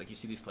genius. Like, you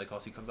see these play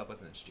calls he comes up with,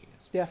 and it's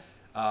genius. Yeah.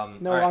 No, all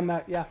right. on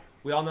that, yeah.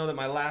 We all know that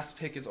my last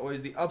pick is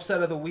always the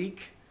upset of the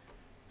week.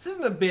 This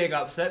isn't a big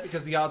upset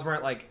because the odds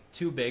weren't like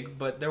too big,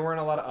 but there weren't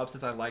a lot of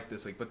upsets I liked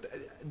this week. But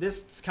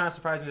this kind of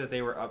surprised me that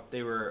they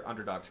were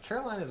underdogs.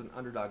 Carolina is an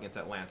underdog against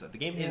Atlanta. The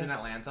game is in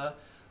Atlanta,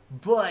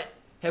 but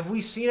have we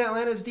seen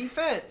Atlanta's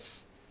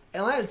defense?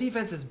 Atlanta's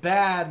defense is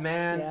bad,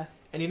 man. Yeah.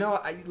 And you know,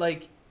 I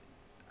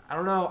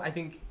don't know. I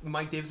think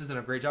Mike Davis has done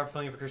a great job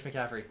filling in for Chris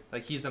McCaffrey.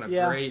 Like, he's done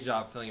a great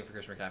job filling in for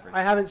Chris McCaffrey.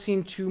 I haven't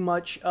seen too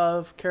much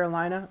of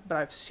Carolina, but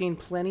I've seen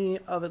plenty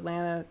of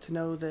Atlanta to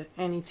know that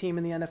any team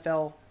in the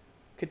NFL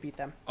could beat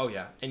them. Oh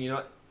yeah, and you know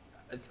what?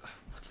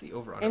 What's the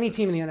over? Any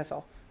team in the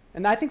NFL,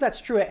 and I think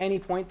that's true at any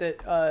point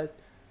that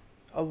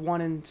a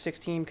 1-6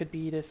 team could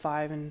beat a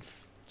 5-2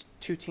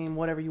 team,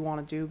 whatever you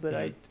want to do. But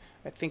I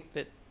think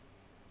that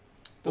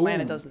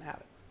Atlanta doesn't have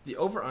it. The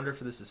over/under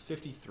for this is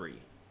 53.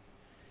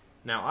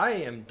 Now, I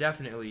am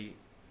definitely,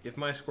 if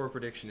my score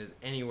prediction is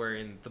anywhere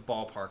in the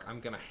ballpark, I'm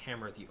going to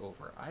hammer the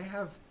over. I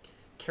have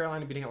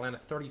Carolina beating Atlanta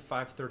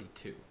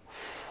 35-32.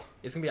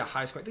 It's going to be a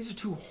high score. These are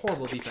two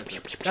horrible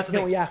defenses. That's the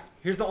thing. Yeah.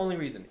 Here's the only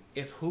reason.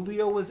 If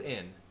Julio was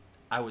in,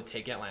 I would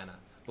take Atlanta.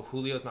 But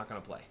Julio's not going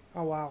to play.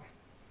 Oh, wow.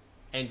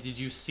 And did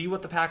you see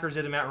what the Packers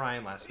did to Matt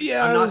Ryan last week?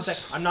 Yeah.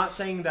 I'm not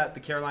saying that the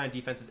Carolina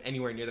defense is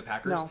anywhere near the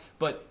Packers. No.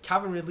 But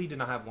Calvin Ridley did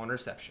not have one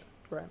reception.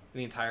 Right. In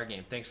the entire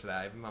game. Thanks for that.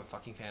 I have him on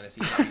fucking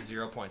fantasy. He got me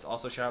 0 points.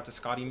 Also, shout out to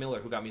Scotty Miller,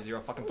 who got me 0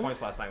 fucking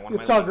points last night. One of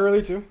my Todd leagues.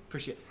 Gurley, too.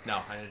 Appreciate. No,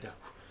 I didn't do.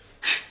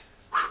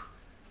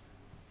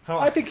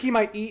 I think he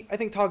might eat. I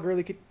think Todd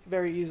Gurley could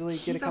very easily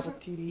get a couple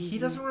TDs. He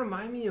doesn't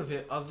remind me of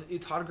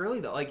Todd Gurley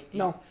though. Like I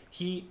don't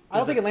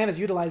think Atlanta's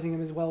utilizing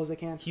him as well as they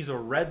can. He's a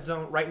red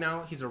zone right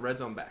now. He's a red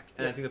zone back,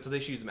 and I think that's what they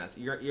should use him as.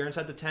 You're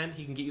inside the 10.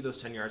 He can get you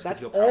those 10 yards because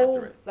he'll power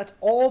through it. That's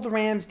all the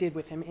Rams did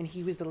with him, and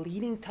he was the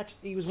leading touch.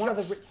 He was one of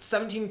the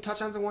 17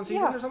 touchdowns in one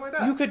season or something like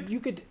that. You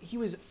could. He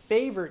was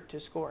favored to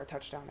score a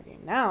touchdown a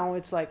game. Now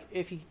it's like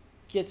if he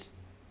gets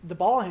the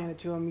ball handed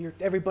to him,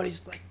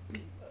 everybody's like,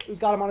 who's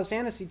got him on his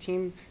fantasy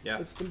team? Yeah.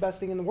 It's the best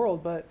thing in the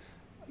world. But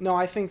no,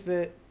 I think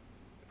that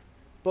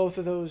both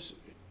of those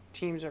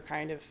teams are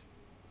kind of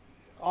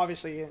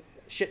obviously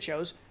shit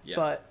shows. Yeah.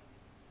 But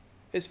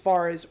as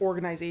far as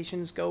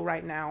organizations go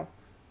right now,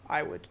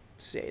 I would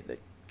say that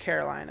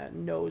Carolina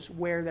knows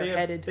where they're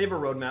headed. They have a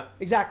roadmap.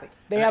 Exactly.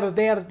 They have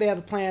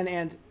a plan,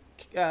 and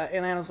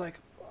Atlanta's like.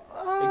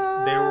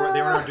 They were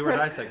in our do or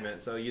die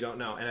segment, so you don't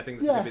know. And I think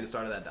this is gonna be the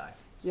start of that die.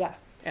 So. Yeah,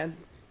 and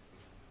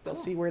they'll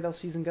see where their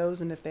season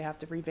goes, and if they have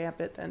to revamp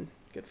it, then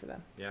good for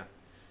them. Yeah.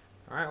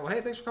 All right. Well,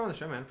 hey, thanks for coming on the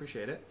show, man.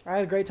 Appreciate it. I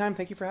had a great time.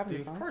 Thank you for having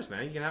me. Of course,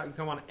 man. You can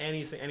come on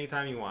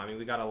anytime you want. I mean,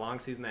 we got a long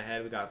season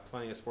ahead. We got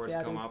plenty of sports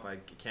to come up. I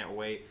can't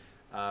wait.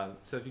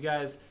 So if you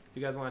guys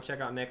want to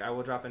check out Nick, I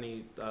will drop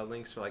any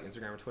links for like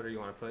Instagram or Twitter you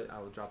want to put. I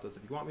will drop those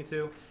if you want me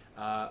to.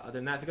 Other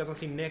than that, if you guys want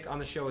to see Nick on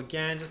the show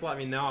again, just let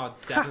me know. I'll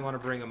definitely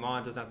want to bring him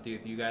on. It doesn't have to do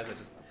with you guys. I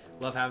just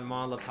love having him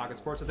on. Love talking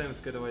sports with him.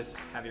 It's good to always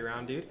have you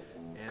around, dude.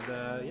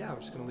 And yeah, I'm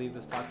just gonna leave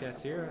this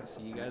podcast here. I'll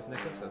see you guys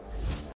next episode.